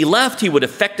 If he left, he would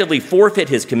effectively forfeit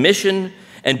his commission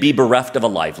and be bereft of a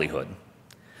livelihood.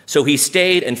 So he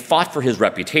stayed and fought for his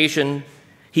reputation.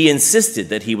 He insisted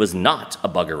that he was not a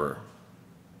buggerer.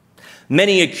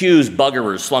 Many accused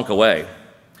buggerers slunk away.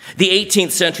 The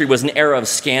 18th century was an era of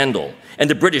scandal, and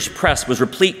the British press was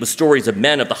replete with stories of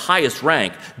men of the highest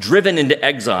rank driven into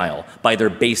exile by their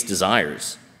base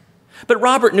desires. But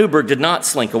Robert Newburgh did not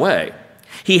slink away.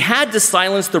 He had to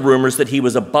silence the rumors that he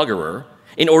was a buggerer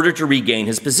in order to regain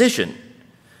his position.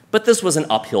 But this was an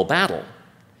uphill battle.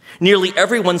 Nearly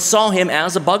everyone saw him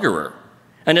as a buggerer,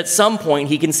 and at some point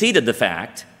he conceded the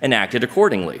fact and acted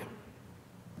accordingly.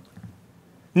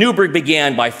 Newburgh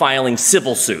began by filing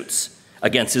civil suits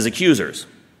against his accusers.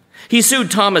 He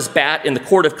sued Thomas Batt in the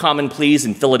Court of Common Pleas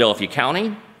in Philadelphia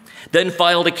County, then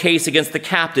filed a case against the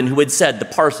captain who had said the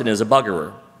parson is a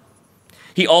buggerer.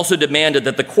 He also demanded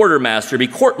that the quartermaster be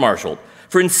court-martialed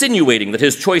for insinuating that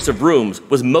his choice of rooms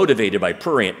was motivated by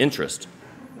prurient interest.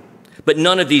 But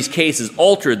none of these cases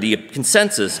altered the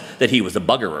consensus that he was a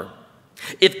buggerer.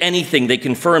 If anything, they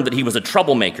confirmed that he was a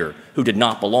troublemaker who did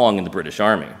not belong in the British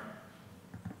Army.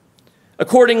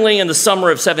 Accordingly, in the summer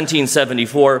of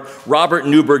 1774, Robert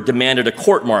Newburgh demanded a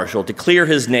court-martial to clear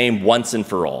his name once and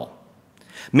for all.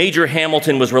 Major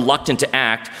Hamilton was reluctant to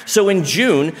act, so in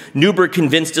June, Newburgh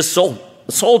convinced a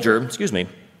soldier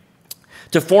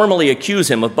to formally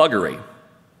accuse him of buggery.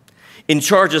 In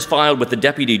charges filed with the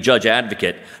deputy judge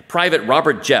advocate, Private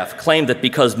Robert Jeff claimed that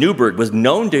because Newburgh was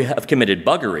known to have committed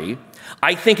buggery,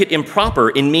 I think it improper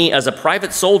in me as a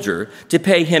private soldier to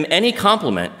pay him any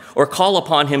compliment or call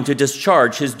upon him to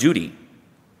discharge his duty.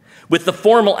 With the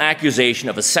formal accusation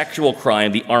of a sexual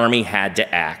crime, the army had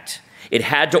to act. It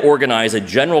had to organize a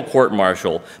general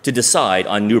court-martial to decide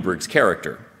on Newburgh's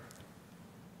character.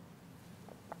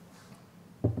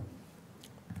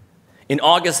 In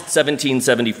August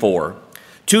 1774,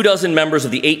 24 members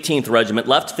of the 18th Regiment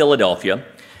left Philadelphia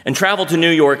and traveled to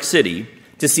New York City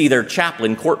to see their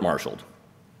chaplain court-martialed.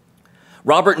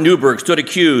 Robert Newburgh stood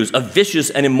accused of vicious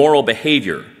and immoral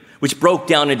behavior, which broke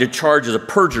down into charges of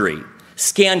perjury,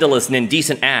 scandalous and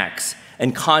indecent acts,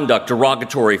 and conduct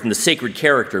derogatory from the sacred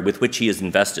character with which he is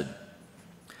invested.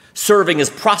 Serving as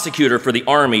prosecutor for the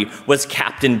army was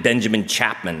Captain Benjamin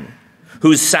Chapman,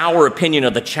 whose sour opinion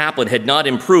of the chaplain had not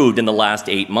improved in the last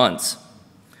 8 months.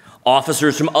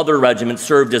 Officers from other regiments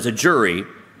served as a jury,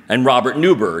 and Robert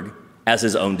Newburgh as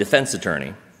his own defense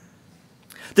attorney.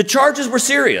 The charges were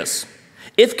serious.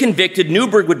 If convicted,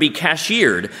 Newburgh would be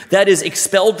cashiered, that is,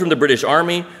 expelled from the British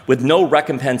Army with no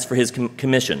recompense for his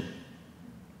commission.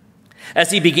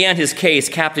 As he began his case,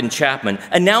 Captain Chapman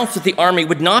announced that the army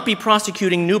would not be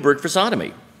prosecuting Newburgh for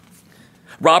sodomy.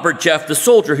 Robert Jeff, the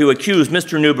soldier who accused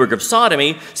Mr. Newburgh of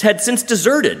sodomy, had since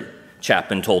deserted,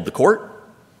 Chapman told the court.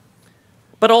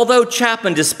 But although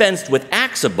Chapman dispensed with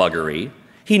acts of buggery,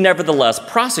 he nevertheless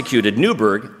prosecuted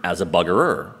Newburgh as a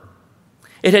buggerer.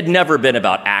 It had never been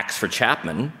about acts for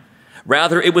Chapman.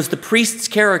 Rather, it was the priest's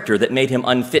character that made him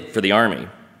unfit for the army.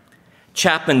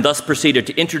 Chapman thus proceeded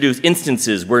to introduce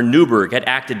instances where Newburgh had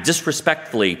acted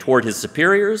disrespectfully toward his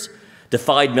superiors,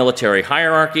 defied military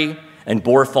hierarchy, and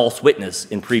bore false witness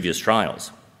in previous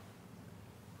trials.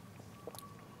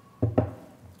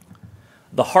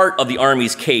 The heart of the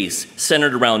Army's case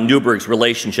centered around Newburgh's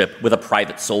relationship with a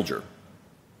private soldier.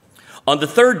 On the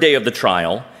third day of the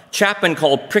trial, Chapman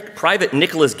called Private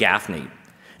Nicholas Gaffney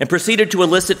and proceeded to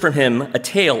elicit from him a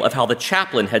tale of how the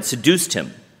chaplain had seduced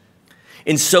him.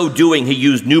 In so doing, he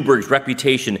used Newburgh's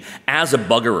reputation as a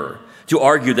buggerer to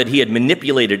argue that he had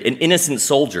manipulated an innocent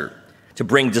soldier to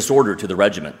bring disorder to the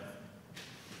regiment.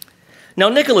 Now,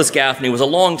 Nicholas Gaffney was a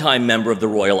longtime member of the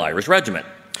Royal Irish Regiment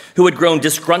who had grown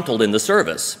disgruntled in the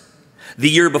service. The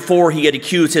year before, he had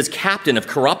accused his captain of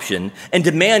corruption and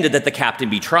demanded that the captain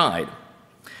be tried.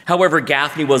 However,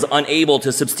 Gaffney was unable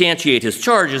to substantiate his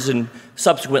charges and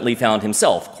subsequently found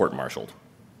himself court-martialed.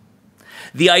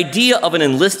 The idea of an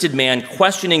enlisted man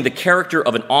questioning the character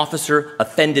of an officer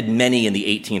offended many in the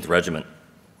 18th Regiment.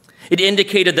 It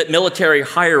indicated that military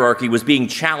hierarchy was being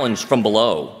challenged from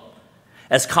below.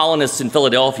 As colonists in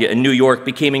Philadelphia and New York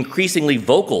became increasingly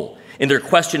vocal in their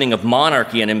questioning of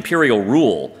monarchy and imperial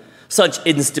rule, such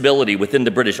instability within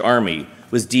the British Army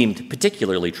was deemed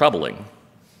particularly troubling.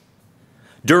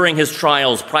 During his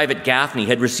trials, Private Gaffney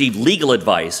had received legal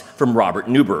advice from Robert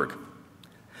Newburgh.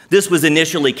 This was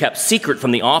initially kept secret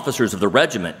from the officers of the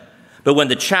regiment, but when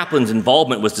the chaplain's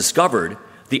involvement was discovered,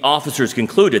 the officers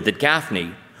concluded that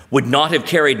Gaffney would not have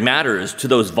carried matters to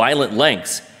those violent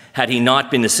lengths had he not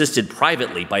been assisted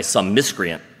privately by some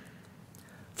miscreant.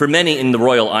 For many in the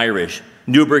Royal Irish,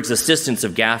 Newburgh's assistance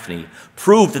of Gaffney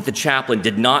proved that the chaplain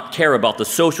did not care about the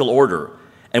social order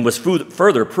and was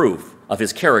further proof of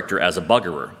his character as a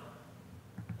buggerer.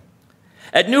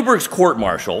 At Newburgh's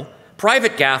court-martial,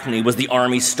 Private Gaffney was the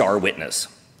Army's star witness.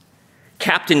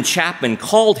 Captain Chapman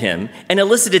called him and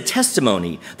elicited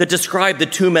testimony that described the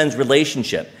two men's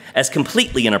relationship as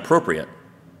completely inappropriate.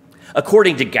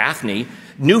 According to Gaffney,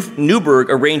 Newburgh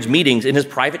arranged meetings in his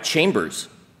private chambers.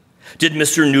 Did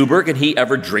Mr. Newburgh and he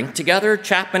ever drink together?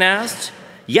 Chapman asked.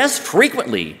 Yes,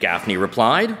 frequently, Gaffney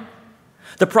replied.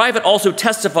 The private also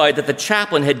testified that the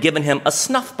chaplain had given him a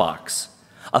snuff box,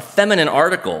 a feminine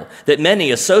article that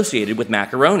many associated with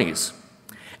macaronis,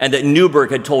 and that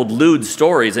Newburgh had told lewd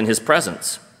stories in his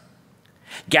presence.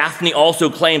 Gaffney also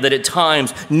claimed that at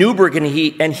times Newburgh and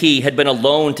he had been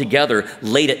alone together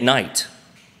late at night.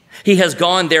 He has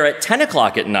gone there at 10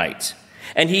 o'clock at night,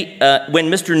 and when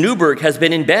Mr. Newburgh has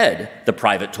been in bed, the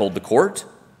private told the court.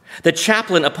 The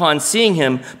chaplain, upon seeing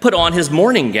him, put on his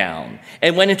morning gown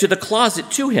and went into the closet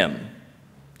to him.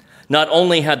 Not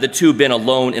only had the two been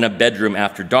alone in a bedroom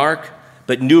after dark,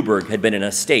 but Newburgh had been in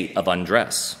a state of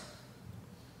undress.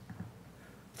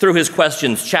 Through his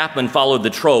questions, Chapman followed the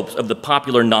tropes of the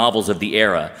popular novels of the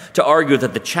era to argue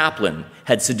that the chaplain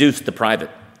had seduced the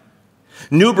private.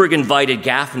 Newburgh invited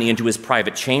Gaffney into his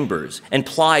private chambers and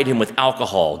plied him with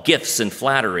alcohol, gifts, and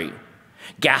flattery.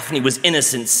 Gaffney was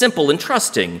innocent, simple, and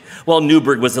trusting, while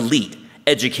Newburgh was elite,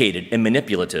 educated, and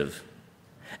manipulative.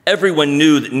 Everyone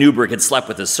knew that Newburgh had slept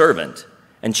with his servant,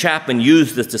 and Chapman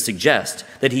used this to suggest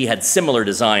that he had similar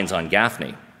designs on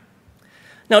Gaffney.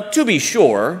 Now, to be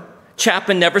sure,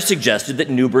 Chapman never suggested that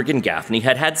Newburgh and Gaffney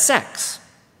had had sex.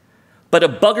 But a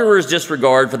buggerer's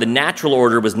disregard for the natural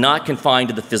order was not confined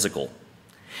to the physical.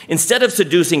 Instead of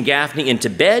seducing Gaffney into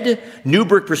bed,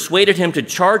 Newburgh persuaded him to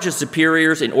charge his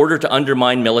superiors in order to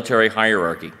undermine military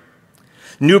hierarchy.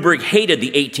 Newburgh hated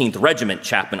the 18th Regiment,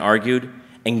 Chapman argued,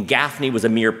 and Gaffney was a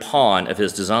mere pawn of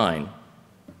his design.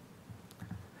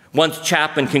 Once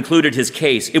Chapman concluded his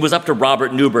case, it was up to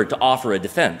Robert Newburgh to offer a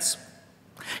defense.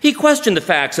 He questioned the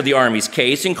facts of the Army's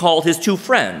case and called his two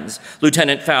friends,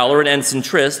 Lieutenant Fowler and Ensign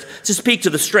Trist, to speak to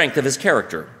the strength of his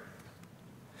character.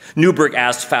 Newburgh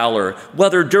asked Fowler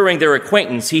whether during their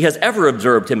acquaintance he has ever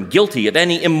observed him guilty of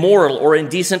any immoral or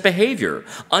indecent behavior,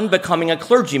 unbecoming a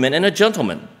clergyman and a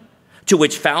gentleman, to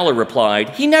which Fowler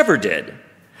replied he never did.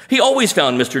 He always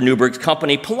found Mr. Newburgh's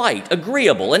company polite,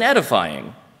 agreeable, and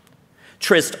edifying.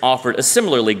 Trist offered a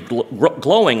similarly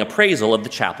glowing appraisal of the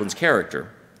chaplain's character.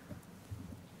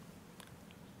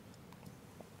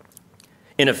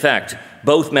 In effect,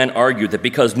 both men argued that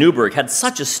because Newburgh had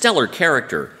such a stellar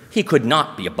character, he could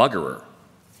not be a buggerer.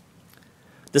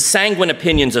 The sanguine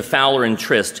opinions of Fowler and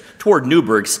Trist toward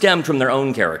Newburgh stemmed from their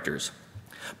own characters.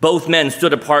 Both men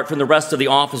stood apart from the rest of the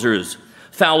officers.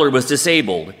 Fowler was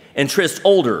disabled, and Trist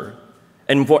older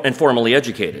and formally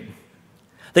educated.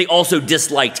 They also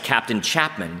disliked Captain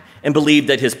Chapman and believed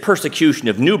that his persecution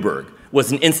of Newburgh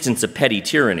was an instance of petty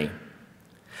tyranny.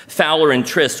 Fowler and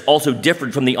Trist also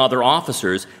differed from the other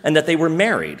officers and that they were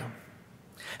married.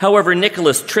 However,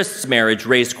 Nicholas Trist's marriage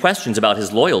raised questions about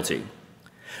his loyalty.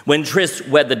 When Trist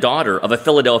wed the daughter of a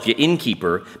Philadelphia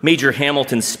innkeeper, Major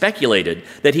Hamilton speculated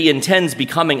that he intends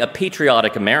becoming a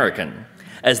patriotic American,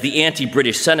 as the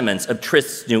anti-British sentiments of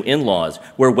Trist's new in-laws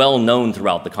were well known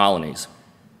throughout the colonies.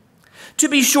 To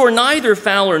be sure, neither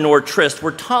Fowler nor Trist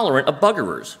were tolerant of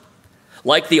buggerers.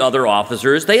 Like the other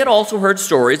officers, they had also heard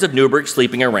stories of Newburgh's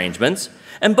sleeping arrangements,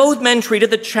 and both men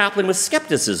treated the chaplain with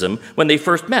skepticism when they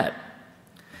first met.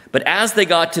 But as they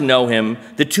got to know him,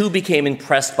 the two became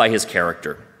impressed by his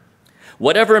character.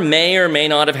 Whatever may or may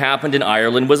not have happened in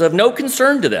Ireland was of no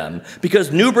concern to them,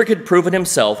 because Newburgh had proven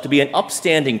himself to be an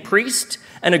upstanding priest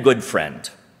and a good friend.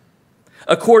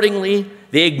 Accordingly,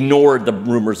 they ignored the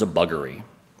rumors of buggery.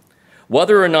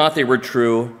 Whether or not they were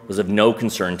true was of no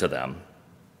concern to them.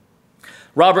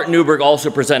 Robert Newburgh also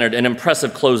presented an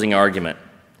impressive closing argument.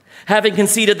 Having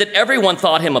conceded that everyone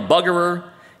thought him a buggerer,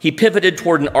 he pivoted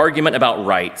toward an argument about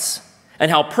rights and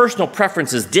how personal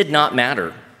preferences did not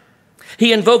matter.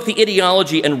 He invoked the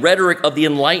ideology and rhetoric of the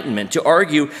Enlightenment to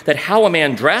argue that how a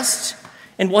man dressed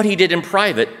and what he did in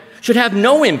private should have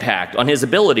no impact on his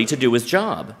ability to do his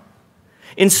job.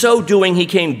 In so doing, he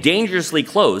came dangerously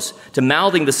close to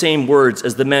mouthing the same words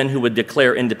as the men who would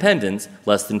declare independence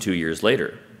less than 2 years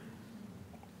later.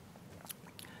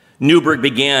 Newburgh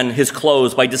began his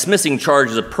close by dismissing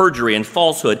charges of perjury and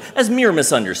falsehood as mere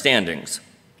misunderstandings.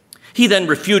 He then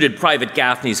refuted Private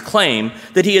Gaffney's claim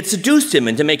that he had seduced him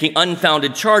into making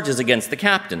unfounded charges against the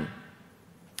captain.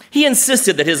 He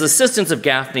insisted that his assistance of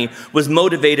Gaffney was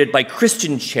motivated by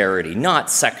Christian charity,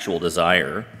 not sexual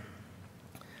desire.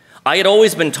 I had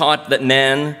always been taught that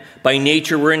men, by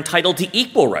nature, were entitled to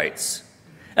equal rights,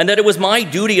 and that it was my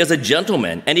duty as a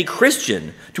gentleman and a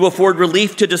Christian to afford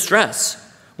relief to distress,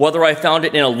 whether I found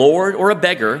it in a lord or a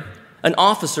beggar, an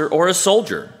officer or a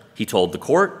soldier, he told the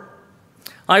court.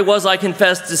 I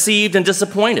confess, deceived and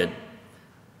disappointed.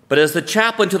 But as the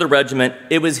chaplain to the regiment,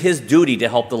 it was his duty to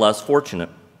help the less fortunate.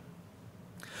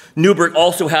 Newburgh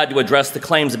also had to address the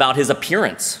claims about his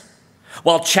appearance.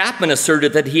 While Chapman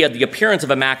asserted that he had the appearance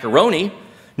of a macaroni,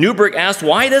 Newburgh asked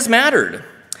why this mattered.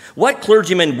 What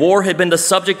clergyman wore had been the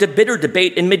subject of bitter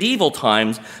debate in medieval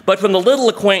times, but from the little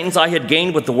acquaintance I had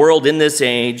gained with the world in this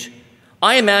age,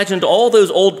 I imagined all those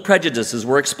old prejudices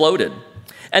were exploded,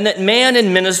 and that man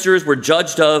and ministers were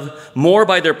judged of more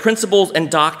by their principles and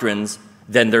doctrines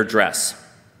than their dress.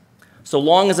 So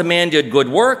long as a man did good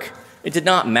work, it did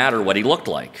not matter what he looked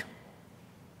like.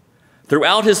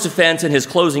 Throughout his defense and his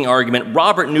closing argument,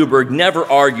 Robert Newburgh never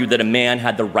argued that a man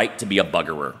had the right to be a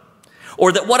buggerer,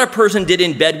 or that what a person did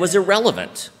in bed was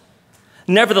irrelevant.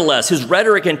 Nevertheless, his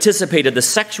rhetoric anticipated the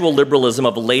sexual liberalism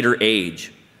of a later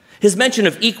age. His mention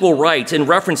of equal rights in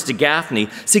reference to Gaffney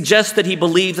suggests that he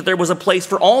believed that there was a place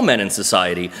for all men in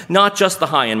society, not just the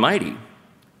high and mighty.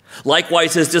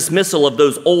 Likewise, his dismissal of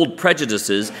those old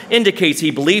prejudices indicates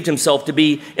he believed himself to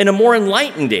be in a more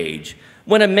enlightened age,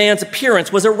 when a man's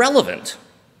appearance was irrelevant.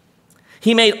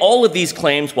 He made all of these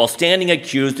claims while standing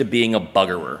accused of being a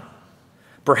buggerer.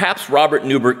 Perhaps Robert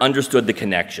Newburgh understood the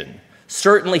connection.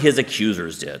 Certainly his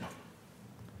accusers did.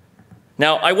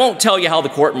 Now, I won't tell you how the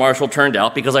court-martial turned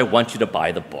out because I want you to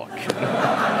buy the book.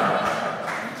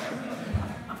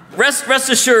 Rest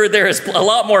assured, there is a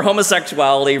lot more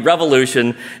homosexuality,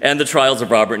 revolution, and the trials of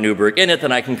Robert Newburgh in it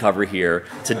than I can cover here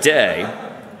today.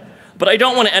 But I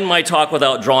don't want to end my talk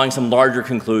without drawing some larger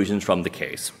conclusions from the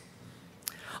case.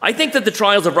 I think that the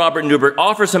trials of Robert Newburgh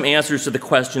offer some answers to the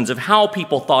questions of how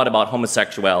people thought about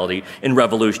homosexuality in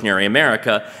revolutionary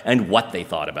America and what they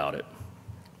thought about it.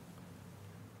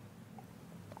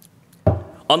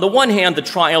 On the one hand, the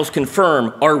trials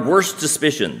confirm our worst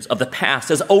suspicions of the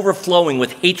past as overflowing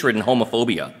with hatred and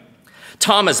homophobia.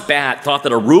 Thomas Batt thought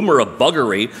that a rumor of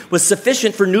buggery was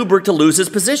sufficient for Newburgh to lose his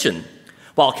position,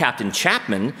 while Captain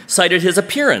Chapman cited his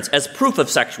appearance as proof of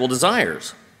sexual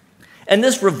desires. And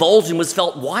this revulsion was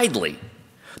felt widely.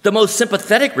 The most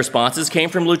sympathetic responses came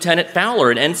from Lieutenant Fowler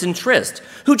and Ensign Trist,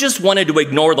 who just wanted to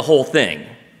ignore the whole thing.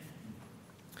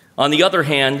 On the other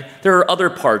hand, there are other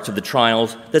parts of the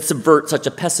trials that subvert such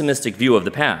a pessimistic view of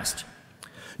the past.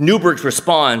 Newburgh's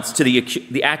response to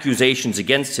the accusations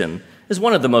against him is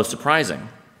one of the most surprising.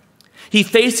 He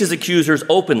faced his accusers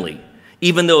openly,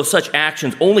 even though such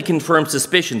actions only confirmed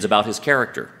suspicions about his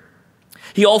character.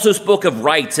 He also spoke of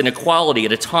rights and equality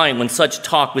at a time when such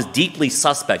talk was deeply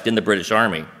suspect in the British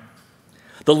Army.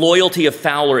 The loyalty of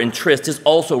Fowler and Trist is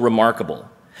also remarkable.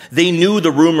 They knew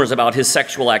the rumors about his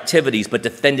sexual activities but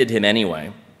defended him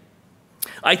anyway.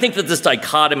 I think that this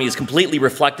dichotomy is completely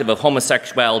reflective of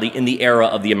homosexuality in the era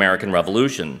of the American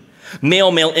Revolution.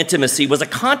 Male-male intimacy was a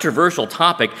controversial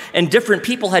topic, and different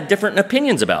people had different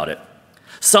opinions about it.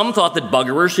 Some thought that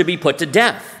buggerers should be put to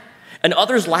death, and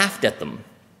others laughed at them.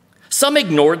 Some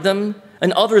ignored them,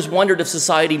 and others wondered if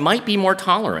society might be more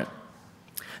tolerant.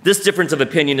 This difference of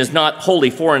opinion is not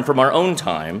wholly foreign from our own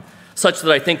time, such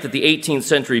that I think that the 18th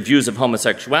century views of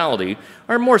homosexuality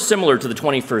are more similar to the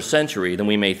 21st century than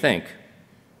we may think.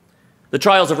 The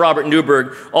trials of Robert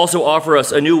Newburgh also offer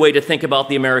us a new way to think about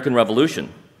the American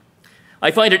Revolution.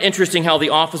 I find it interesting how the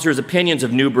officers' opinions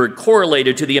of Newburgh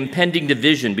correlated to the impending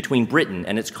division between Britain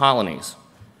and its colonies.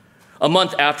 A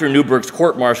month after Newburgh's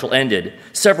court-martial ended,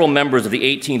 several members of the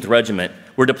 18th Regiment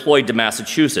were deployed to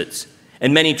Massachusetts,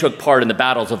 and many took part in the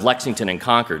battles of Lexington and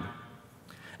Concord.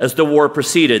 As the war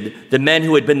proceeded, the men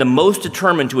who had been the most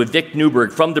determined to evict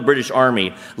Newburgh from the British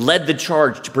Army led the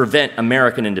charge to prevent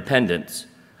American independence.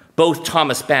 Both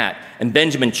Thomas Batt and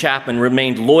Benjamin Chapman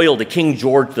remained loyal to King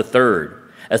George III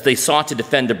as they sought to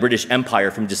defend the British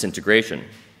Empire from disintegration.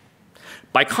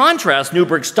 By contrast,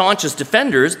 Newburgh's staunchest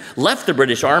defenders left the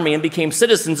British Army and became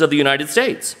citizens of the United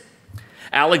States.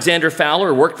 Alexander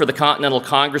Fowler worked for the Continental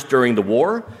Congress during the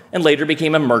war and later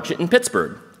became a merchant in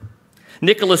Pittsburgh.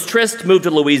 Nicholas Trist moved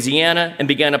to Louisiana and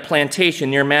began a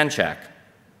plantation near Manchac.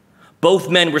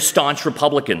 Both men were staunch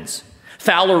Republicans.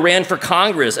 Fowler ran for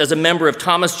Congress as a member of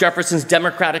Thomas Jefferson's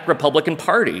Democratic Republican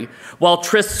Party, while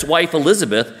Trist's wife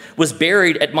Elizabeth was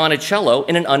buried at Monticello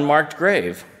in an unmarked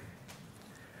grave.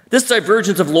 This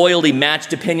divergence of loyalty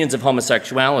matched opinions of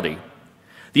homosexuality.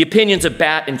 The opinions of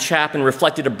Batt and Chapman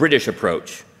reflected a British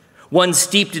approach, one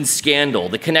steeped in scandal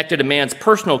that connected a man's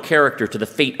personal character to the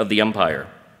fate of the empire.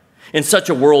 In such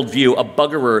a worldview, a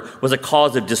buggerer was a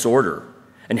cause of disorder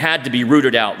and had to be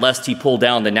rooted out lest he pull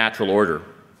down the natural order.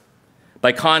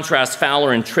 By contrast,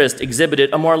 Fowler and Trist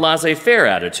exhibited a more laissez-faire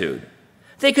attitude.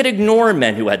 They could ignore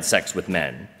men who had sex with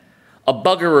men. A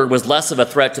buggerer was less of a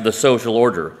threat to the social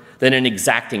order than an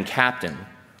exacting captain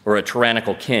or a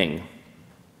tyrannical king.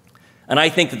 And I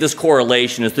think that this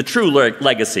correlation is the true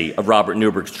legacy of Robert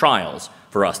Newburgh's trials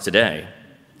for us today.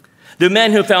 The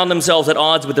men who found themselves at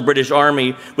odds with the British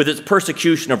Army with its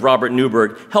persecution of Robert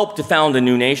Newburgh helped to found a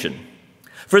new nation.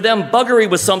 For them, buggery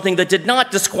was something that did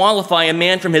not disqualify a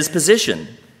man from his position,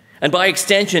 and by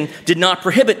extension, did not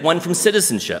prohibit one from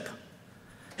citizenship.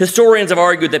 Historians have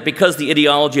argued that because the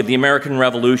ideology of the American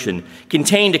Revolution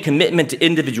contained a commitment to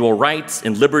individual rights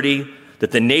and liberty,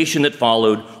 that the nation that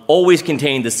followed always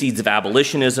contained the seeds of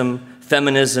abolitionism,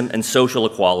 feminism, and social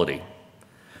equality.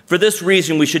 For this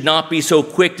reason, we should not be so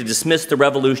quick to dismiss the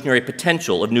revolutionary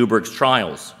potential of Newburgh's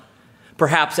trials.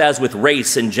 Perhaps as with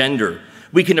race and gender,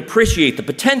 we can appreciate the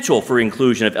potential for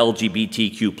inclusion of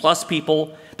LGBTQ plus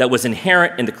people that was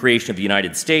inherent in the creation of the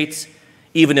United States,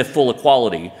 even if full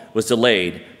equality was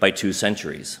delayed by 2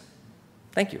 centuries.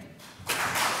 Thank you.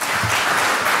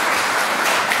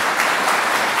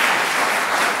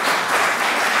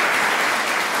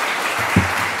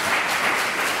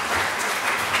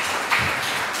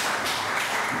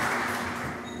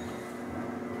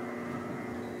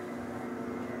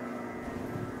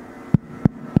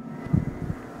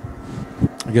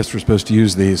 I guess we're supposed to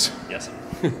use these. Yes.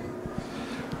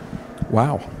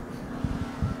 Wow.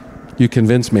 You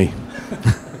convinced me.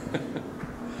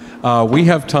 We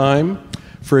have time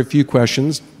for a few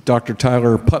questions. Dr.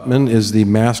 Tyler Putman is the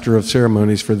master of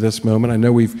ceremonies for this moment. I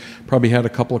know we've probably had a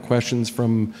couple of questions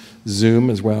from Zoom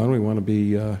as well, and we want to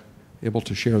be able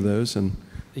to share those. And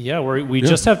yeah, we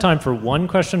just have time for one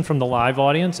question from the live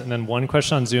audience and then one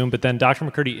question on Zoom, but then Dr.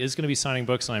 McCurdy is going to be signing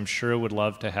books, and I'm sure would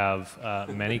love to have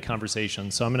many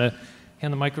conversations. So I'm going to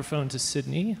hand the microphone to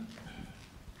Sydney.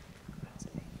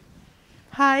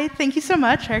 Hi, thank you so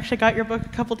much. I actually got your book a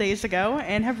couple days ago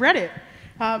and have read it.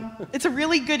 It's a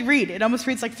really good read. It almost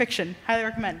reads like fiction. Highly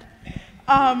recommend.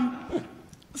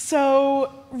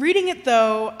 So reading it,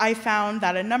 though, I found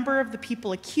that a number of the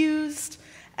people accused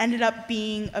ended up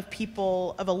being of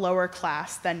people of a lower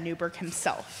class than Newburgh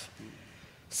himself.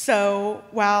 So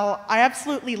while I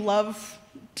absolutely love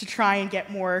to try and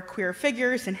get more queer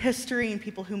figures in history and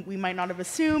people whom we might not have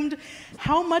assumed,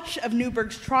 how much of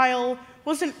Newburgh's trial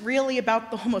wasn't really about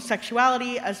the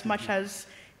homosexuality as much as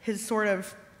his sort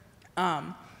of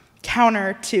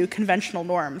counter to conventional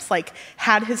norms? Like,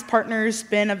 had his partners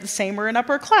been of the same or an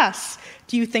upper class,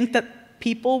 do you think that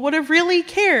people would have really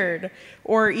cared?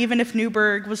 Or even if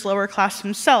Newburgh was lower class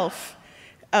himself,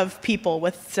 of people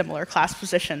with similar class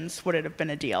positions, would it have been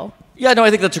a deal? Yeah, no, I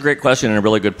think that's a great question and a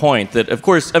really good point. That, of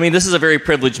course, I mean, this is a very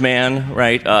privileged man,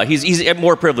 right? He's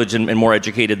more privileged and more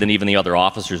educated than even the other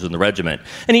officers in the regiment.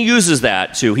 And he uses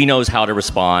that he knows how to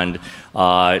respond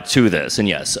to this. And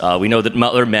yes, we know that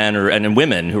other men and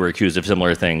women who are accused of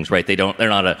similar things, right? They're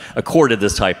not accorded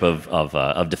this type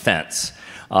of defense.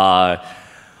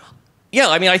 Yeah,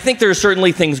 I mean, I think there are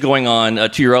certainly things going on,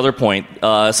 to your other point.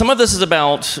 Some of this is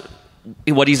about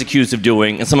what he's accused of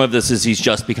doing, and some of this is he's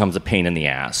just becomes a pain in the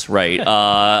ass, right?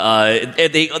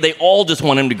 They all just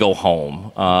want him to go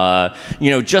home.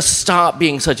 Just stop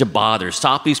being such a bother.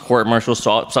 Stop these court-martials.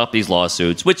 Stop these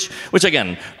lawsuits. Which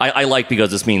again, I like,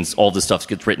 because this means all this stuff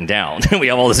gets written down. We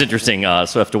have all this interesting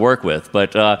stuff to work with.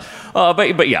 But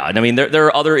yeah, I mean, there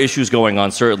are other issues going on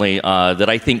certainly that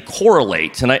I think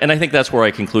correlate, and I think that's where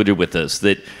I concluded with this,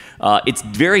 that it's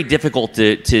very difficult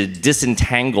to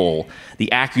disentangle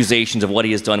the accusations of what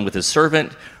he has done with his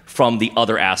servant from the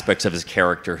other aspects of his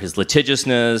character, his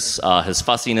litigiousness, his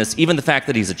fussiness, even the fact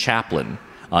that he's a chaplain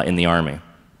in the Army.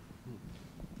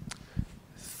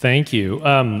 Thank you.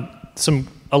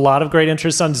 A lot of great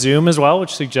interest on Zoom as well,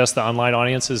 which suggests the online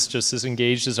audience is just as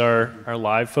engaged as our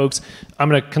live folks. I'm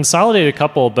going to consolidate a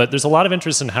couple, but there's a lot of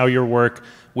interest in how your work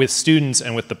with students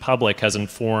and with the public has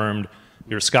informed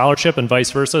your scholarship and vice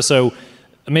versa. So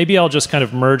maybe I'll just kind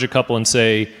of merge a couple and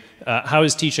say, how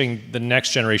is teaching the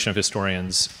next generation of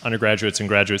historians, undergraduates and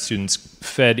graduate students,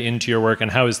 fed into your work,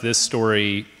 and how has this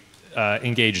story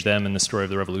engaged them in the story of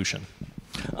the revolution?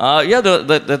 Yeah,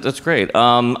 that's great.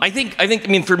 I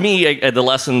mean, for me, the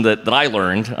lesson that I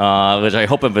learned, which I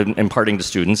hope I've been imparting to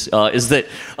students, is that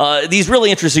these really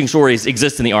interesting stories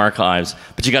exist in the archives,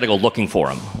 but you got to go looking for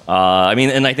them. I mean,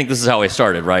 and I think this is how I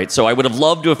started, right? So I would have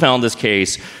loved to have found this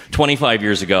case 25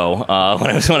 years ago when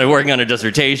I was working on a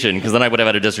dissertation, because then I would have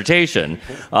had a dissertation.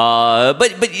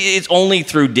 But it's only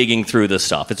through digging through this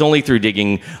stuff. It's only through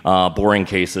digging boring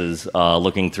cases,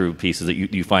 looking through pieces that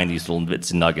you find these little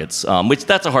bits and nuggets, which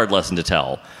that's a hard lesson to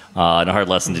tell and a hard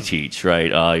lesson to teach,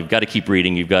 right? You've got to keep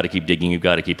reading, you've got to keep digging, you've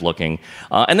got to keep looking,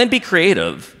 and then be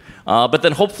creative. But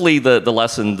then hopefully the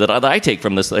lesson that I take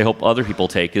from this, that I hope other people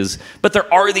take, is, but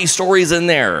there are these stories in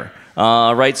there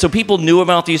Right, so people knew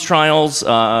about these trials.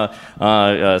 Scott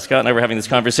and I were having this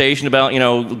conversation about,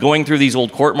 going through these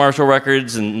old court-martial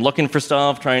records and looking for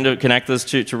stuff, trying to connect this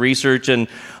to research, and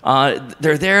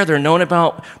they're there, they're known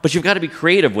about, but you've got to be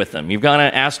creative with them. You've got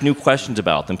to ask new questions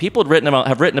about them. People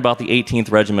have written about the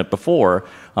 18th Regiment before,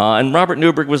 and Robert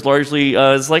Newburgh was largely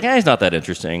he's not that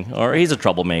interesting, or he's a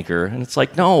troublemaker, and it's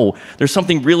like, no, there's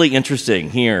something really interesting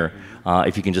here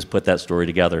if you can just put that story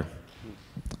together.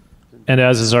 And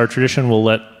as is our tradition, we'll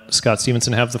let Scott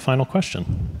Stevenson have the final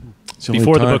question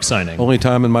before the book signing. Only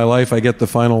time in my life I get the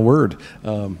final word,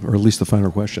 or at least the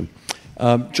final question.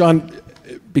 John,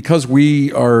 because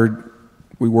we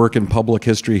work in public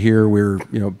history here,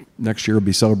 next year we'll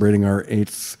be celebrating our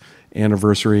 8th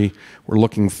anniversary. We're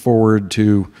looking forward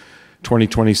to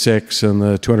 2026 and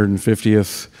the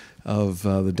 250th of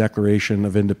the Declaration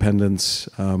of Independence.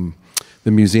 The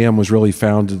museum was really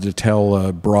founded to tell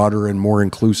a broader and more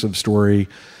inclusive story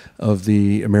of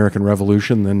the American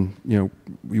Revolution than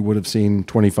we would have seen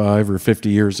 25 or 50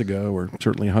 years ago, or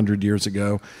certainly 100 years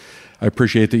ago. I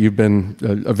appreciate that you've been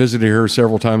a visitor here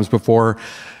several times before.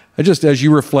 As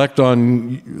you reflect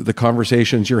on the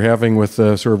conversations you're having with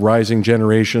the sort of rising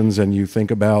generations, and you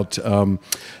think about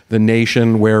the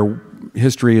nation where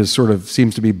history is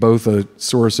seems to be both a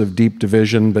source of deep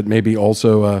division, but maybe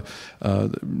also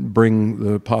bring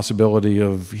the possibility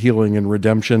of healing and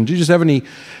redemption. Do you just have any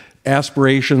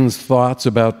aspirations, thoughts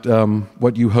about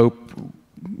what you hope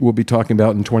we'll be talking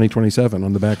about in 2027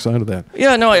 on the backside of that?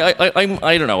 Yeah, no,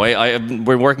 I don't know.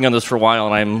 We're working on this for a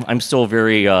while, and I'm still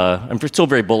very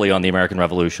bully on the American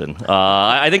Revolution.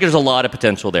 I think there's a lot of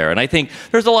potential there, and I think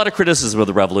there's a lot of criticism of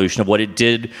the Revolution, of what it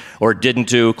did or didn't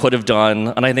do, could have done,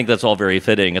 and I think that's all very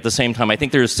fitting. At the same time, I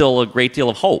think there's still a great deal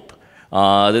of hope.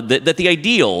 That the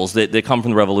ideals that come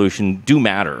from the Revolution do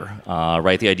matter,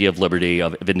 right? The idea of liberty,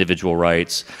 of individual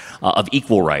rights, of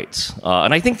equal rights.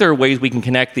 And I think there are ways we can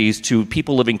connect these to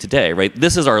people living today, right?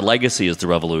 This is our legacy as the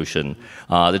Revolution.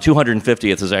 The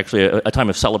 250th is actually a time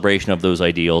of celebration of those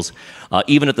ideals.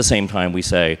 Even at the same time, we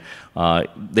say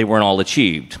they weren't all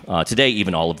achieved. Today,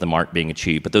 even all of them aren't being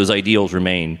achieved, but those ideals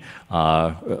remain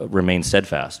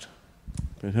steadfast.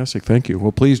 Fantastic, thank you.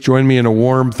 Well, please join me in a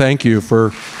warm thank you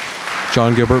for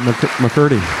John Gilbert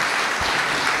McCurdy.